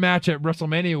their match at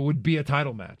WrestleMania would be a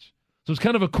title match. So it's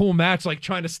kind of a cool match, like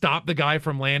trying to stop the guy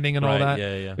from landing and all Right, that.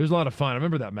 yeah. It was a lot of fun. I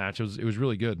remember that match. It was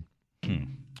really good.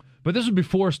 But this was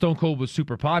before Stone Cold was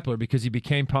super popular because he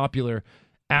became popular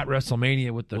at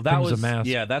WrestleMania with the Well, that Crimson was Mask.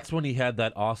 yeah. That's when he had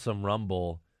that awesome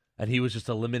Rumble, and he was just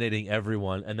eliminating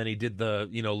everyone. And then he did the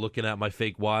looking at my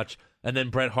fake watch, and then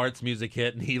Bret Hart's music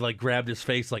hit, and he like grabbed his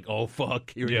face like, oh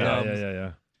fuck, here he comes.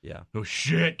 Yeah. Oh,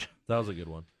 shit. That was a good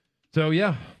one. So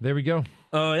yeah, there we go.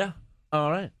 Oh yeah.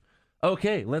 All right.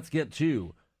 Okay, let's get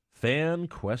to fan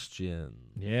questions.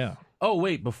 Yeah. Oh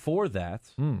wait, before that,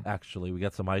 actually, we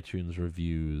got some iTunes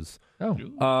reviews. Oh,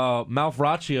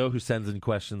 Malfraccio, who sends in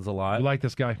questions a lot. I like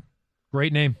this guy.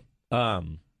 Great name.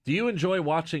 Do you enjoy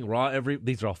watching Raw every?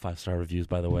 These are all 5-star reviews,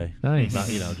 by the way. Nice.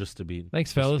 Not, just to be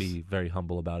Thanks, just fellas. Be very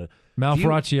humble about it.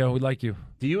 Malfraccio, we like you.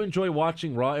 Do you enjoy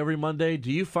watching Raw every Monday?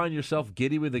 Do you find yourself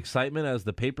giddy with excitement as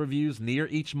the pay-per-views near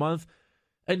each month?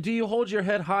 And do you hold your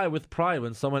head high with pride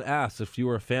when someone asks if you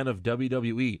are a fan of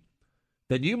WWE?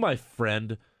 Then you, my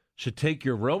friend, should take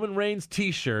your Roman Reigns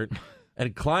t-shirt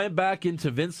and climb back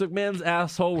into Vince McMahon's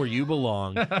asshole where you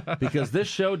belong, because this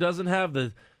show doesn't have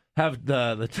the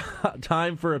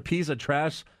time for a piece of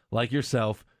trash like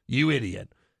yourself, you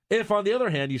idiot. If, on the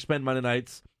other hand, you spend Monday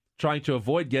nights trying to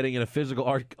avoid getting in a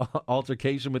physical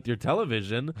altercation with your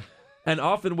television, and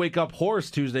often wake up hoarse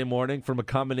Tuesday morning from a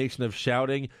combination of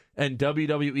shouting and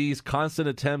WWE's constant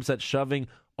attempts at shoving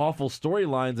awful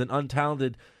storylines and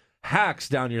untalented hacks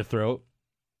down your throat,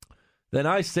 then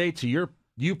I say to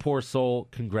you poor soul,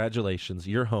 congratulations,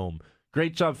 you're home.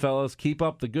 Great job, fellas. Keep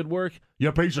up the good work.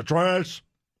 You piece of trash.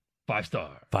 5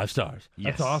 star. 5 stars.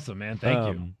 That's awesome, man.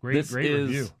 Thank you. Great This is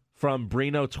review. from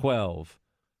Brino12.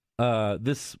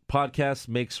 This podcast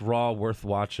makes Raw worth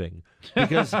watching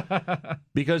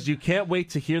because you can't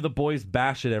wait to hear the boys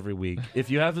bash it every week. If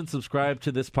you haven't subscribed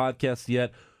to this podcast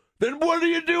yet, then what are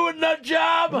you doing, nut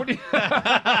job?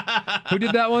 Who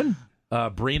did that one?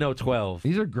 Brino12.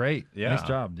 These are great. Yeah. Nice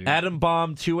job, dude. Adam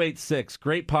Bomb 286.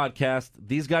 Great podcast.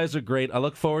 These guys are great. I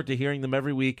look forward to hearing them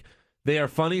every week. They are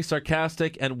funny,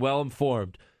 sarcastic, and well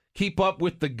informed. Keep up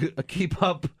the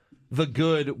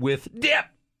good with dip.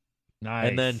 Nice.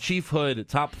 And then Chief Hood,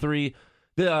 top 3.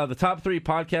 The top 3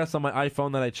 podcasts on my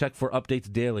iPhone that I check for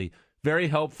updates daily. Very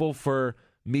helpful for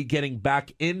me getting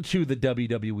back into the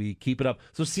WWE. Keep it up.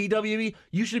 So CWE,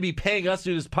 you should be paying us to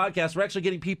do this podcast. We're actually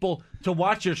getting people to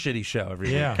watch your shitty show every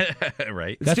week. Yeah.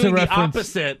 Right. It's That's a doing the reference.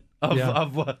 opposite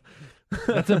of what.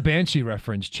 That's a Banshee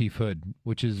reference, Chief Hood,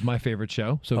 which is my favorite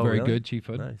show. So Oh, very really? good, Chief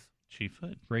Hood. Nice. Chief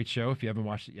Hood. Great show. If you haven't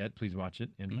watched it yet, please watch it.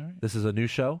 And This is a new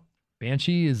show?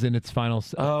 Banshee is in its final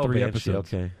 3 Banshee,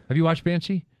 episodes. okay. Have you watched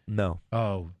Banshee? No.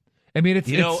 Oh. I mean, it's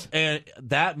And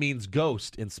that means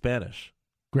ghost in Spanish.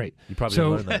 great. You probably So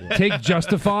learned that yet. take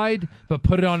Justified, but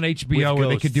put it on HBO where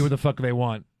they ghosts. could do what the fuck they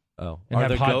want. Oh. And Are have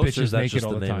there hot ghosts or bitches is that naked just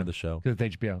all the the name time. of the show? Because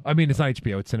it's HBO. I mean, it's not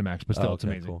HBO. It's Cinemax, but still, Oh, it's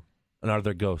okay, amazing. cool. And are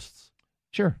there ghosts?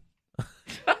 Sure.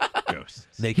 Ghosts.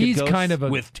 Naked He's ghosts kind of a-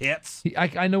 with tits?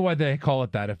 I know why they call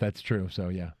it that if that's true. So,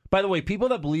 yeah. By the way, people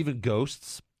that believe in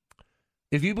ghosts,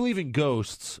 if you believe in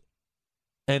ghosts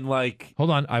and like Hold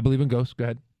on. I believe in ghosts. Go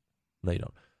ahead. no, you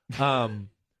don't.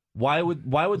 Why would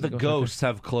the Ghost ghosts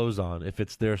have clothes on if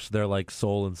it's their like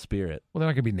soul and spirit? Well, they're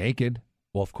not going to be naked.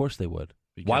 Well, of course they would.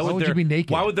 Why would you be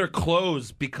naked? Why would their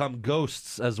clothes become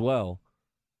ghosts as well?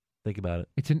 Think about it.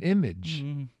 It's an image.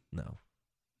 No.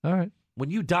 All right. When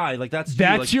you die, like that's you,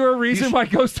 That's like, your reason you why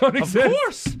ghosts don't Of exist?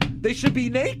 course, they should be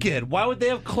naked. Why would they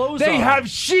have clothes They on? have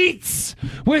sheets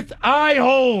with eye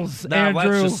holes, Nah, Andrew.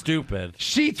 that's just stupid.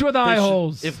 Sheets with They eye should-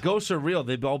 holes. If ghosts are real,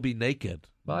 they'd all be naked.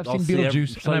 Well, I've I'll seen see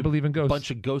Beetlejuice, and I believe in ghosts.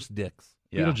 Bunch of ghost dicks.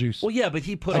 Beetlejuice. Well, yeah, but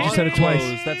he put I on just said it twice.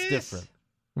 clothes. That's different.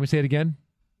 Let me say it again.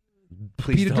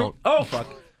 Please Peter don't. Oh fuck.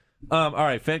 All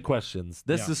right, fan questions.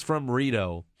 This Yeah. is from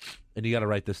Rito, and you got to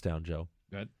write this down, Joe.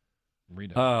 Good.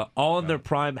 Read it. All in their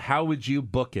prime. How would you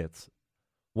book it?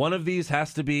 One of these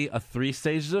has to be a 3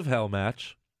 stages of hell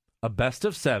match, a best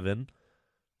of 7,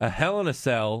 a Hell in a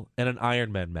Cell, and an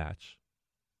Iron Man match.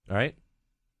 All right.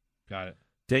 Got it.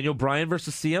 Daniel Bryan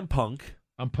versus CM Punk.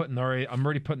 I'm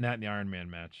already putting that in the Iron Man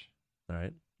match. All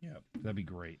right. Yeah, that'd be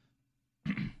great.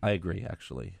 I agree,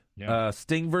 actually. Yeah.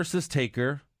 Sting versus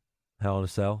Taker. Hell in a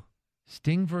Cell.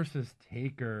 Sting versus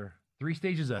Taker. 3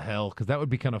 stages of hell, because that would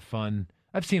be kind of fun.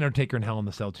 I've seen Undertaker in Hell in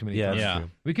the Cell too many Yeah, times. that's Yeah. true.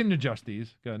 We can adjust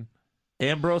these. Good.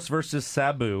 Ambrose versus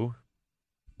Sabu.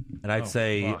 And I'd Oh,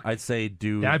 say fuck.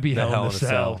 do That'd be the Hell in the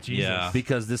Cell. Jesus. Yeah.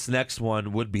 because this next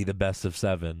one would be the best of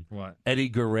 7. What? Eddie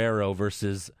Guerrero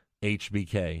versus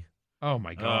HBK. Oh,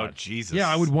 my God. Oh, Jesus. Yeah,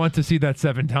 I would want to see that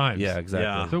 7 times. Yeah, exactly.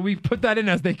 Yeah. So we put that in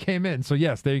as they came in. So,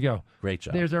 yes, there you go. Great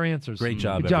job. There's our answers. Great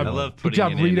job, Good job. I everyone. love Good putting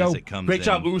job, it in Rito. as it comes Great in.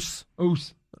 job, Oos.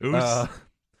 Oos. Oos.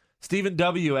 Stephen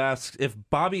W. asks, if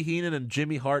Bobby Heenan and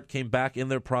Jimmy Hart came back in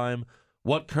their prime,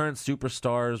 what current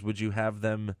superstars would you have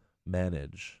them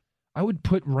manage? I would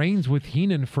put Reigns with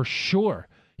Heenan for sure.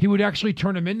 He would actually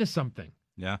turn him into something.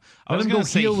 Yeah. I Let was him going go to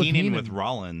say heel with Heenan Heenan. with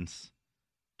Rollins.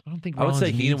 I don't think I would say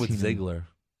Rollins Heenan needs with Ziggler,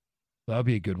 That would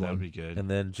be a good That one. would be good. and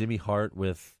then Jimmy Hart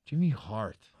with Jimmy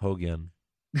Hart. Hogan.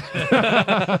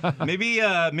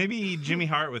 Maybe Jimmy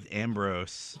Hart with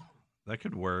Ambrose. That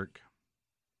could work.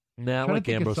 Nah, I I'm trying to like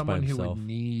think of Ambrose by someone who himself. would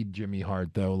need Jimmy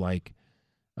Hart though, like,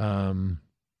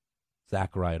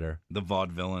 Zack Ryder. The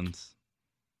Vaudevillains.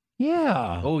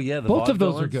 yeah, Oh yeah, the Both of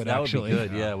those are Vaudevillains? good, That actually. would be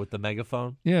good. Yeah, with the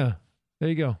megaphone. yeah. There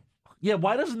you go. Yeah,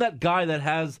 why doesn't that guy that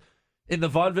has in the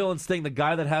Vaudevillains thing, the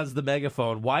guy that has the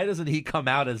megaphone, why doesn't he come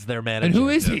out as their manager? And who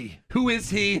is he? Who is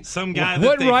he? Some guy that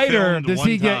What they writer filmed does one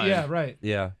he get? time. Yeah, right.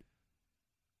 Yeah.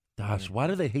 Gosh, why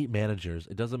do they hate managers?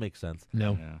 It doesn't make sense.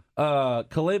 No. Yeah.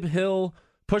 Caleb Hill,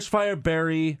 Pushfire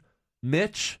Barry,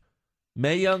 Mitch,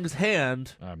 Mae Young's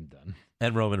hand, I'm done.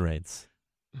 and Roman Reigns.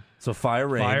 So Fire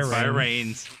Reigns. Fire Fire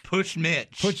Reigns. Push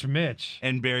Mitch. Push Mitch.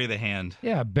 And bury the hand.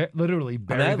 Yeah, I literally. mean,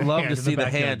 bury I'd the love hand to in see the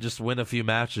backyard. hand just win a few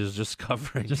matches, just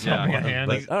covering. Just Yeah. having a hand.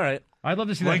 But, all right. I'd love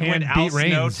to see Like that when hand Al beat Snow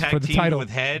Reigns for tag the teamed title. with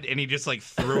Head and he just like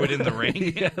threw it in the ring.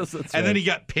 Yes, that's and right. then he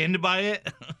got pinned by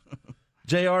it.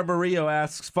 J.R. Murillo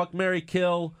asks, fuck, marry,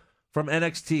 kill from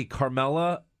NXT.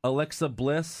 Carmella, Alexa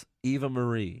Bliss, Eva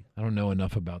Marie. I don't know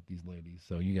enough about these ladies,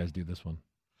 so you guys do this one.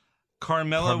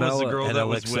 Carmella was the girl and that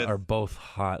was Alexa with. are both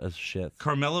hot as shit.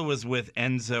 Carmella was with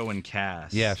Enzo and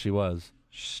Cass. Yeah, she was.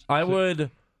 I would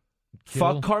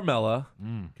fuck Carmella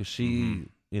Mm. because she,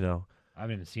 you know. I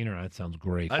haven't even seen her. That sounds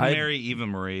great. I'd marry Eva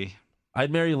Marie.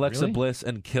 I'd marry Alexa Really? Bliss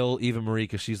and kill Eva Marie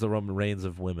because she's the Roman Reigns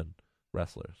of women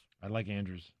wrestlers. I like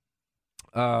Andrews.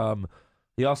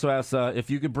 He also asks if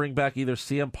you could bring back either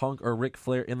CM Punk or Ric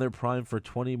Flair in their prime for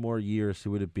 20 more years,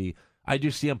 who would it be? I do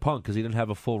CM Punk because he didn't have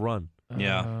a full run.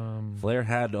 Yeah. Flair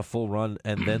had a full run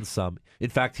and then some. In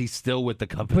fact, he's still with the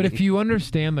company. But if you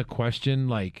understand the question,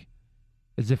 like,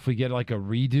 as if we get like a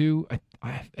redo,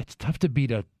 it's tough to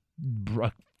beat a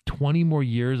 20 more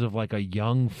years of like a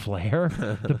young Flair,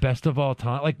 the best of all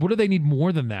time. Like, what do they need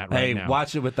more than that right now?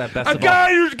 Watch it with that best A of all.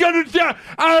 guy who's gonna die,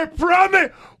 I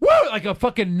promise. Woo! Like a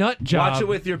fucking nut job. Watch it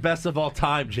with your best of all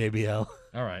time, JBL.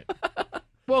 All right.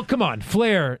 Well, come on.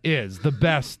 Flair is the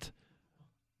best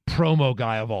promo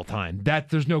guy of all time. That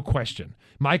there's no question.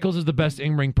 Michaels is the best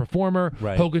in-ring performer.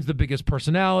 Right. Hogan's the biggest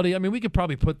personality. I mean, we could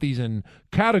probably put these in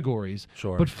categories.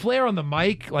 Sure. But Flair on the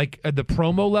mic, like at the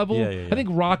promo level, Yeah. I think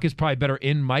Rock is probably better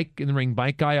in the ring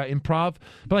mic guy, improv.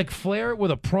 But like Flair with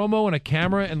a promo and a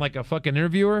camera and like a fucking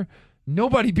interviewer,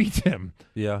 nobody beats him.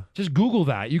 Yeah. Just Google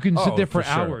that. You can sit there for for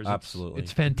sure. hours. Absolutely.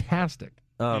 It's fantastic.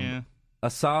 Yeah.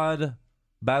 Assad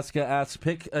Baska asks,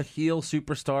 pick a heel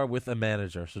superstar with a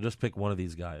manager. So just pick one of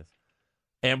these guys.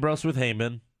 Ambrose with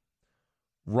Heyman.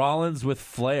 Rollins with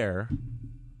Flair.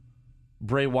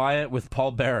 Bray Wyatt with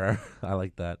Paul Bearer. I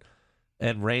like that.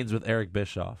 And Reigns with Eric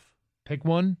Bischoff. Pick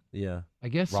one. Yeah. I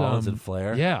guess Rollins and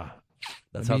Flair. Yeah.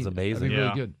 That sounds amazing. That'd be Yeah.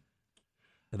 really good.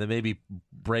 And then maybe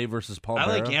Bray versus Paul I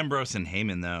Bearer. like Ambrose and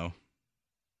Heyman though.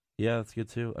 Yeah, that's good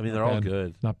too. I mean, Not they're all bad.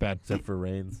 good. Not bad. Except for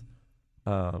Reigns.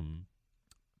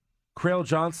 Crail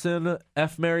Johnson,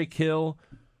 F. Mary Kill,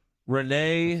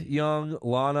 Renee Young,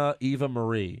 Lana, Eva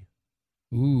Marie.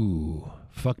 Ooh,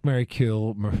 fuck, Mary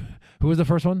kill. Who was the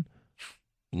first one?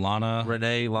 Lana.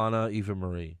 Renee, Lana, Eva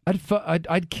Marie.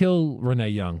 I'd kill Renee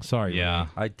Young. Sorry. Yeah. Renee.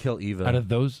 I'd kill Eva. Out of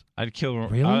those, I'd kill.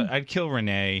 Really? I'd kill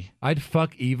Renee. I'd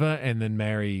fuck Eva and then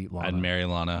marry Lana. I'd marry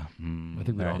Lana. I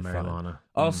think we'd all Alright, marry fine. Lana.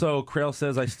 Also, Crail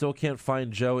says, I still can't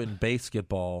find Joe in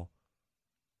basketball.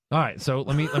 All right, so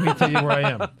let me tell you where I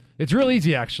am. It's real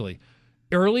easy, actually.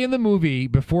 Early in the movie,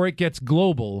 before it gets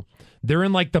global, they're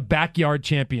in like the backyard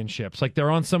championships. Like they're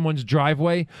on someone's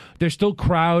driveway. There's still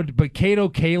crowd, but Kato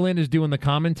Kalin is doing the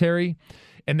commentary,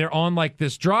 and they're on like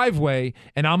this driveway,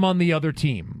 and I'm on the other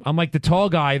team. I'm like the tall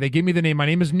guy. They give me the name. My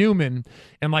name is Newman,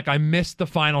 and like I missed the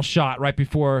final shot right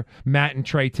before Matt and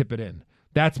Trey tip it in.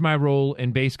 That's my role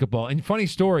in basketball. And funny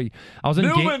story, I was in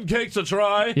Newman takes a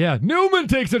try. Yeah, Newman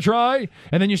takes a try,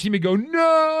 and then you see me go,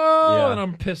 no, and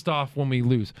I'm pissed off when we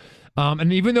lose.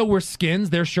 And even though we're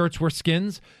skins, their shirts were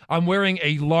skins, I'm wearing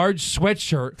a large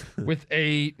sweatshirt with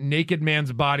a naked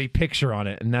man's body picture on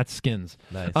it, and that's skins.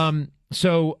 Nice.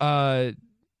 So I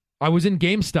was in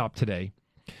GameStop today,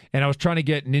 and I was trying to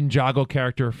get Ninjago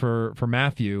character for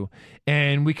Matthew,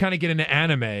 and we kind of get into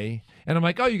anime, and I'm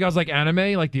like, oh, you guys like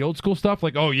anime, like the old school stuff?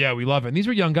 Like, oh, yeah, we love it. And these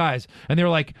were young guys, and they were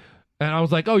like, and I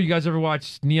was like, oh, you guys ever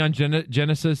watch Neon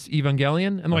Genesis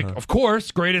Evangelion? And like, of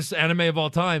course, greatest anime of all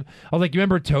time. I was like, you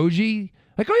remember Toji?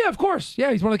 Like, oh, yeah, of course.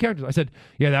 Yeah, he's one of the characters. I said,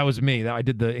 yeah, that was me. I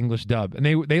did the English dub. And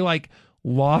they like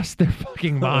lost their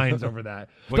fucking minds over that.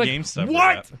 What Like, game stuff was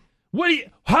What? that? What do you,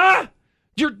 huh?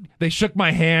 They shook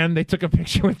my hand. They took a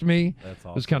picture with me. That's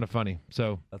awesome. It was kind of funny.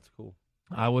 So That's cool.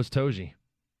 I was Toji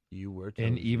You were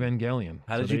in Toji. Evangelion.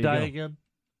 How So did there you die go. again?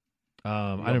 I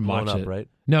got didn't blown watch up, it. right?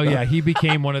 No, yeah, he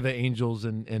became one of the angels,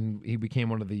 and he became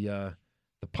one of the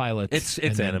pilots. It's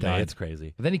and then anime. died. It's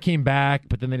crazy. But then he came back,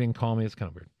 but then they didn't call me. It's kind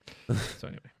of weird. So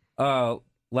anyway,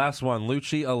 Last one.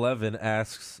 Lucci11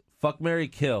 asks, fuck, marry,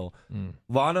 kill.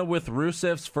 Lana with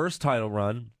Rusev's first title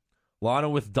run, Lana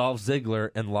with Dolph Ziggler,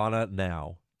 and Lana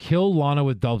now. kill Lana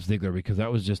with Dolph Ziggler because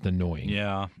that was just annoying.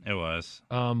 Yeah, it was.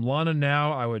 Lana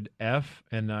now I would F,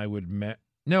 and I would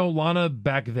no Lana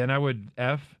back then I would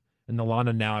F, and the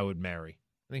Lana now I would marry.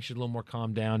 I think she's a little more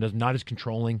calmed down, not as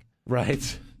controlling.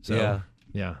 Right. So,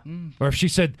 yeah. Or if she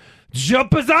said,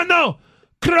 Jopazano,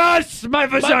 crush my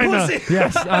vagina. pussy.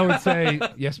 Yes, I would say,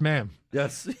 yes, ma'am.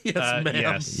 Yes. Yes, ma'am.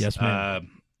 Yes. Yes,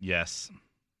 ma'am. Yes.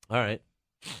 All right.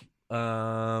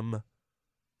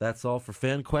 That's all for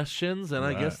fan questions, and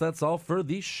I guess that's all for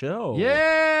the show.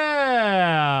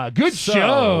 Yeah. Good So,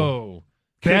 show.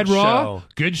 Bad good Raw, show.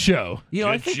 good show. You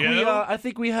know, Good I show.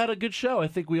 think we had a good show. I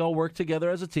think we all worked together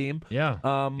as a team. Yeah.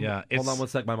 Yeah, Hold on one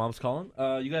sec. My mom's calling.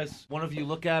 You guys, one of you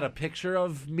look at a picture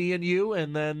of me and you,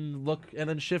 and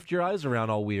then shift your eyes around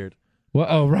all weird. Well,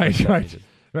 oh, right.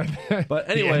 But The end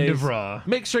anyways, of Raw.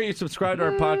 make sure you subscribe to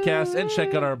our podcast and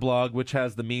check out our blog, which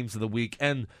has the memes of the week.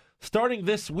 And starting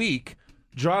this week,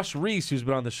 Josh Reese, who's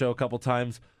been on the show a couple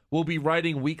times, will be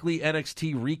writing weekly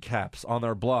NXT recaps on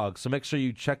our blog. So make sure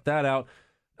you check that out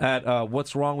at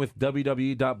what's wrong with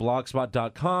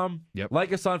WWE.blogspot.com. Yep.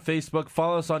 Like us on Facebook,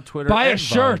 follow us on Twitter. Buy a and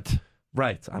shirt. Vine.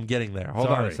 Right, I'm getting there. Hold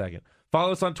on a Sorry. second.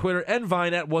 Follow us on Twitter and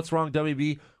Vine at What's Wrong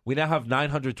WB. We now have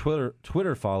 900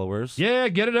 Twitter followers. Yeah,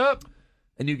 get it up.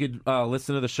 And you can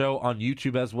listen to the show on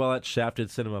YouTube as well at Shafted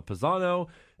Cinema Pisano.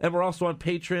 And we're also on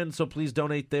Patreon, so please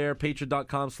donate there.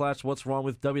 Patreon.com/What's Wrong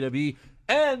with WWE.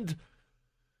 And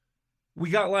we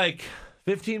got like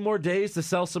 15 more days to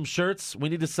sell some shirts. We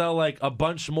need to sell like a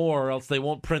bunch more or else they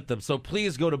won't print them. So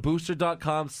please go to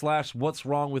booster.com/What's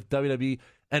Wrong with WWE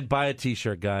and buy a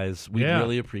t-shirt, guys. We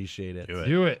really appreciate it.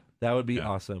 Do it. That would be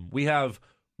awesome. We have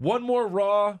one more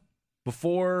Raw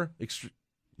before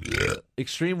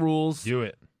Extreme Rules. Do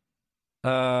it.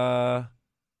 Well,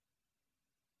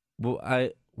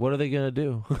 what are they gonna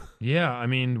do? Yeah, I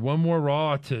mean, one more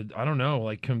Raw to, I don't know,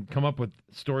 like come up with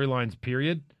storylines,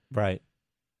 period. Right.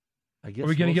 I guess Are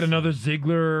we going to we'll get another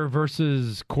Ziggler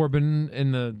versus Corbin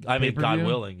in the I mean, pay-per-view? God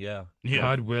willing, yeah.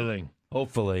 God willing.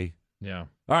 Hopefully. Yeah.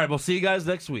 All right, we'll see you guys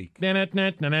next week. Why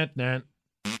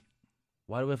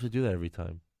Why do we have to do that every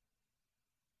time?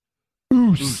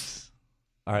 Oos.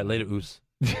 All right, later, Oos.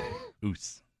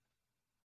 Oos.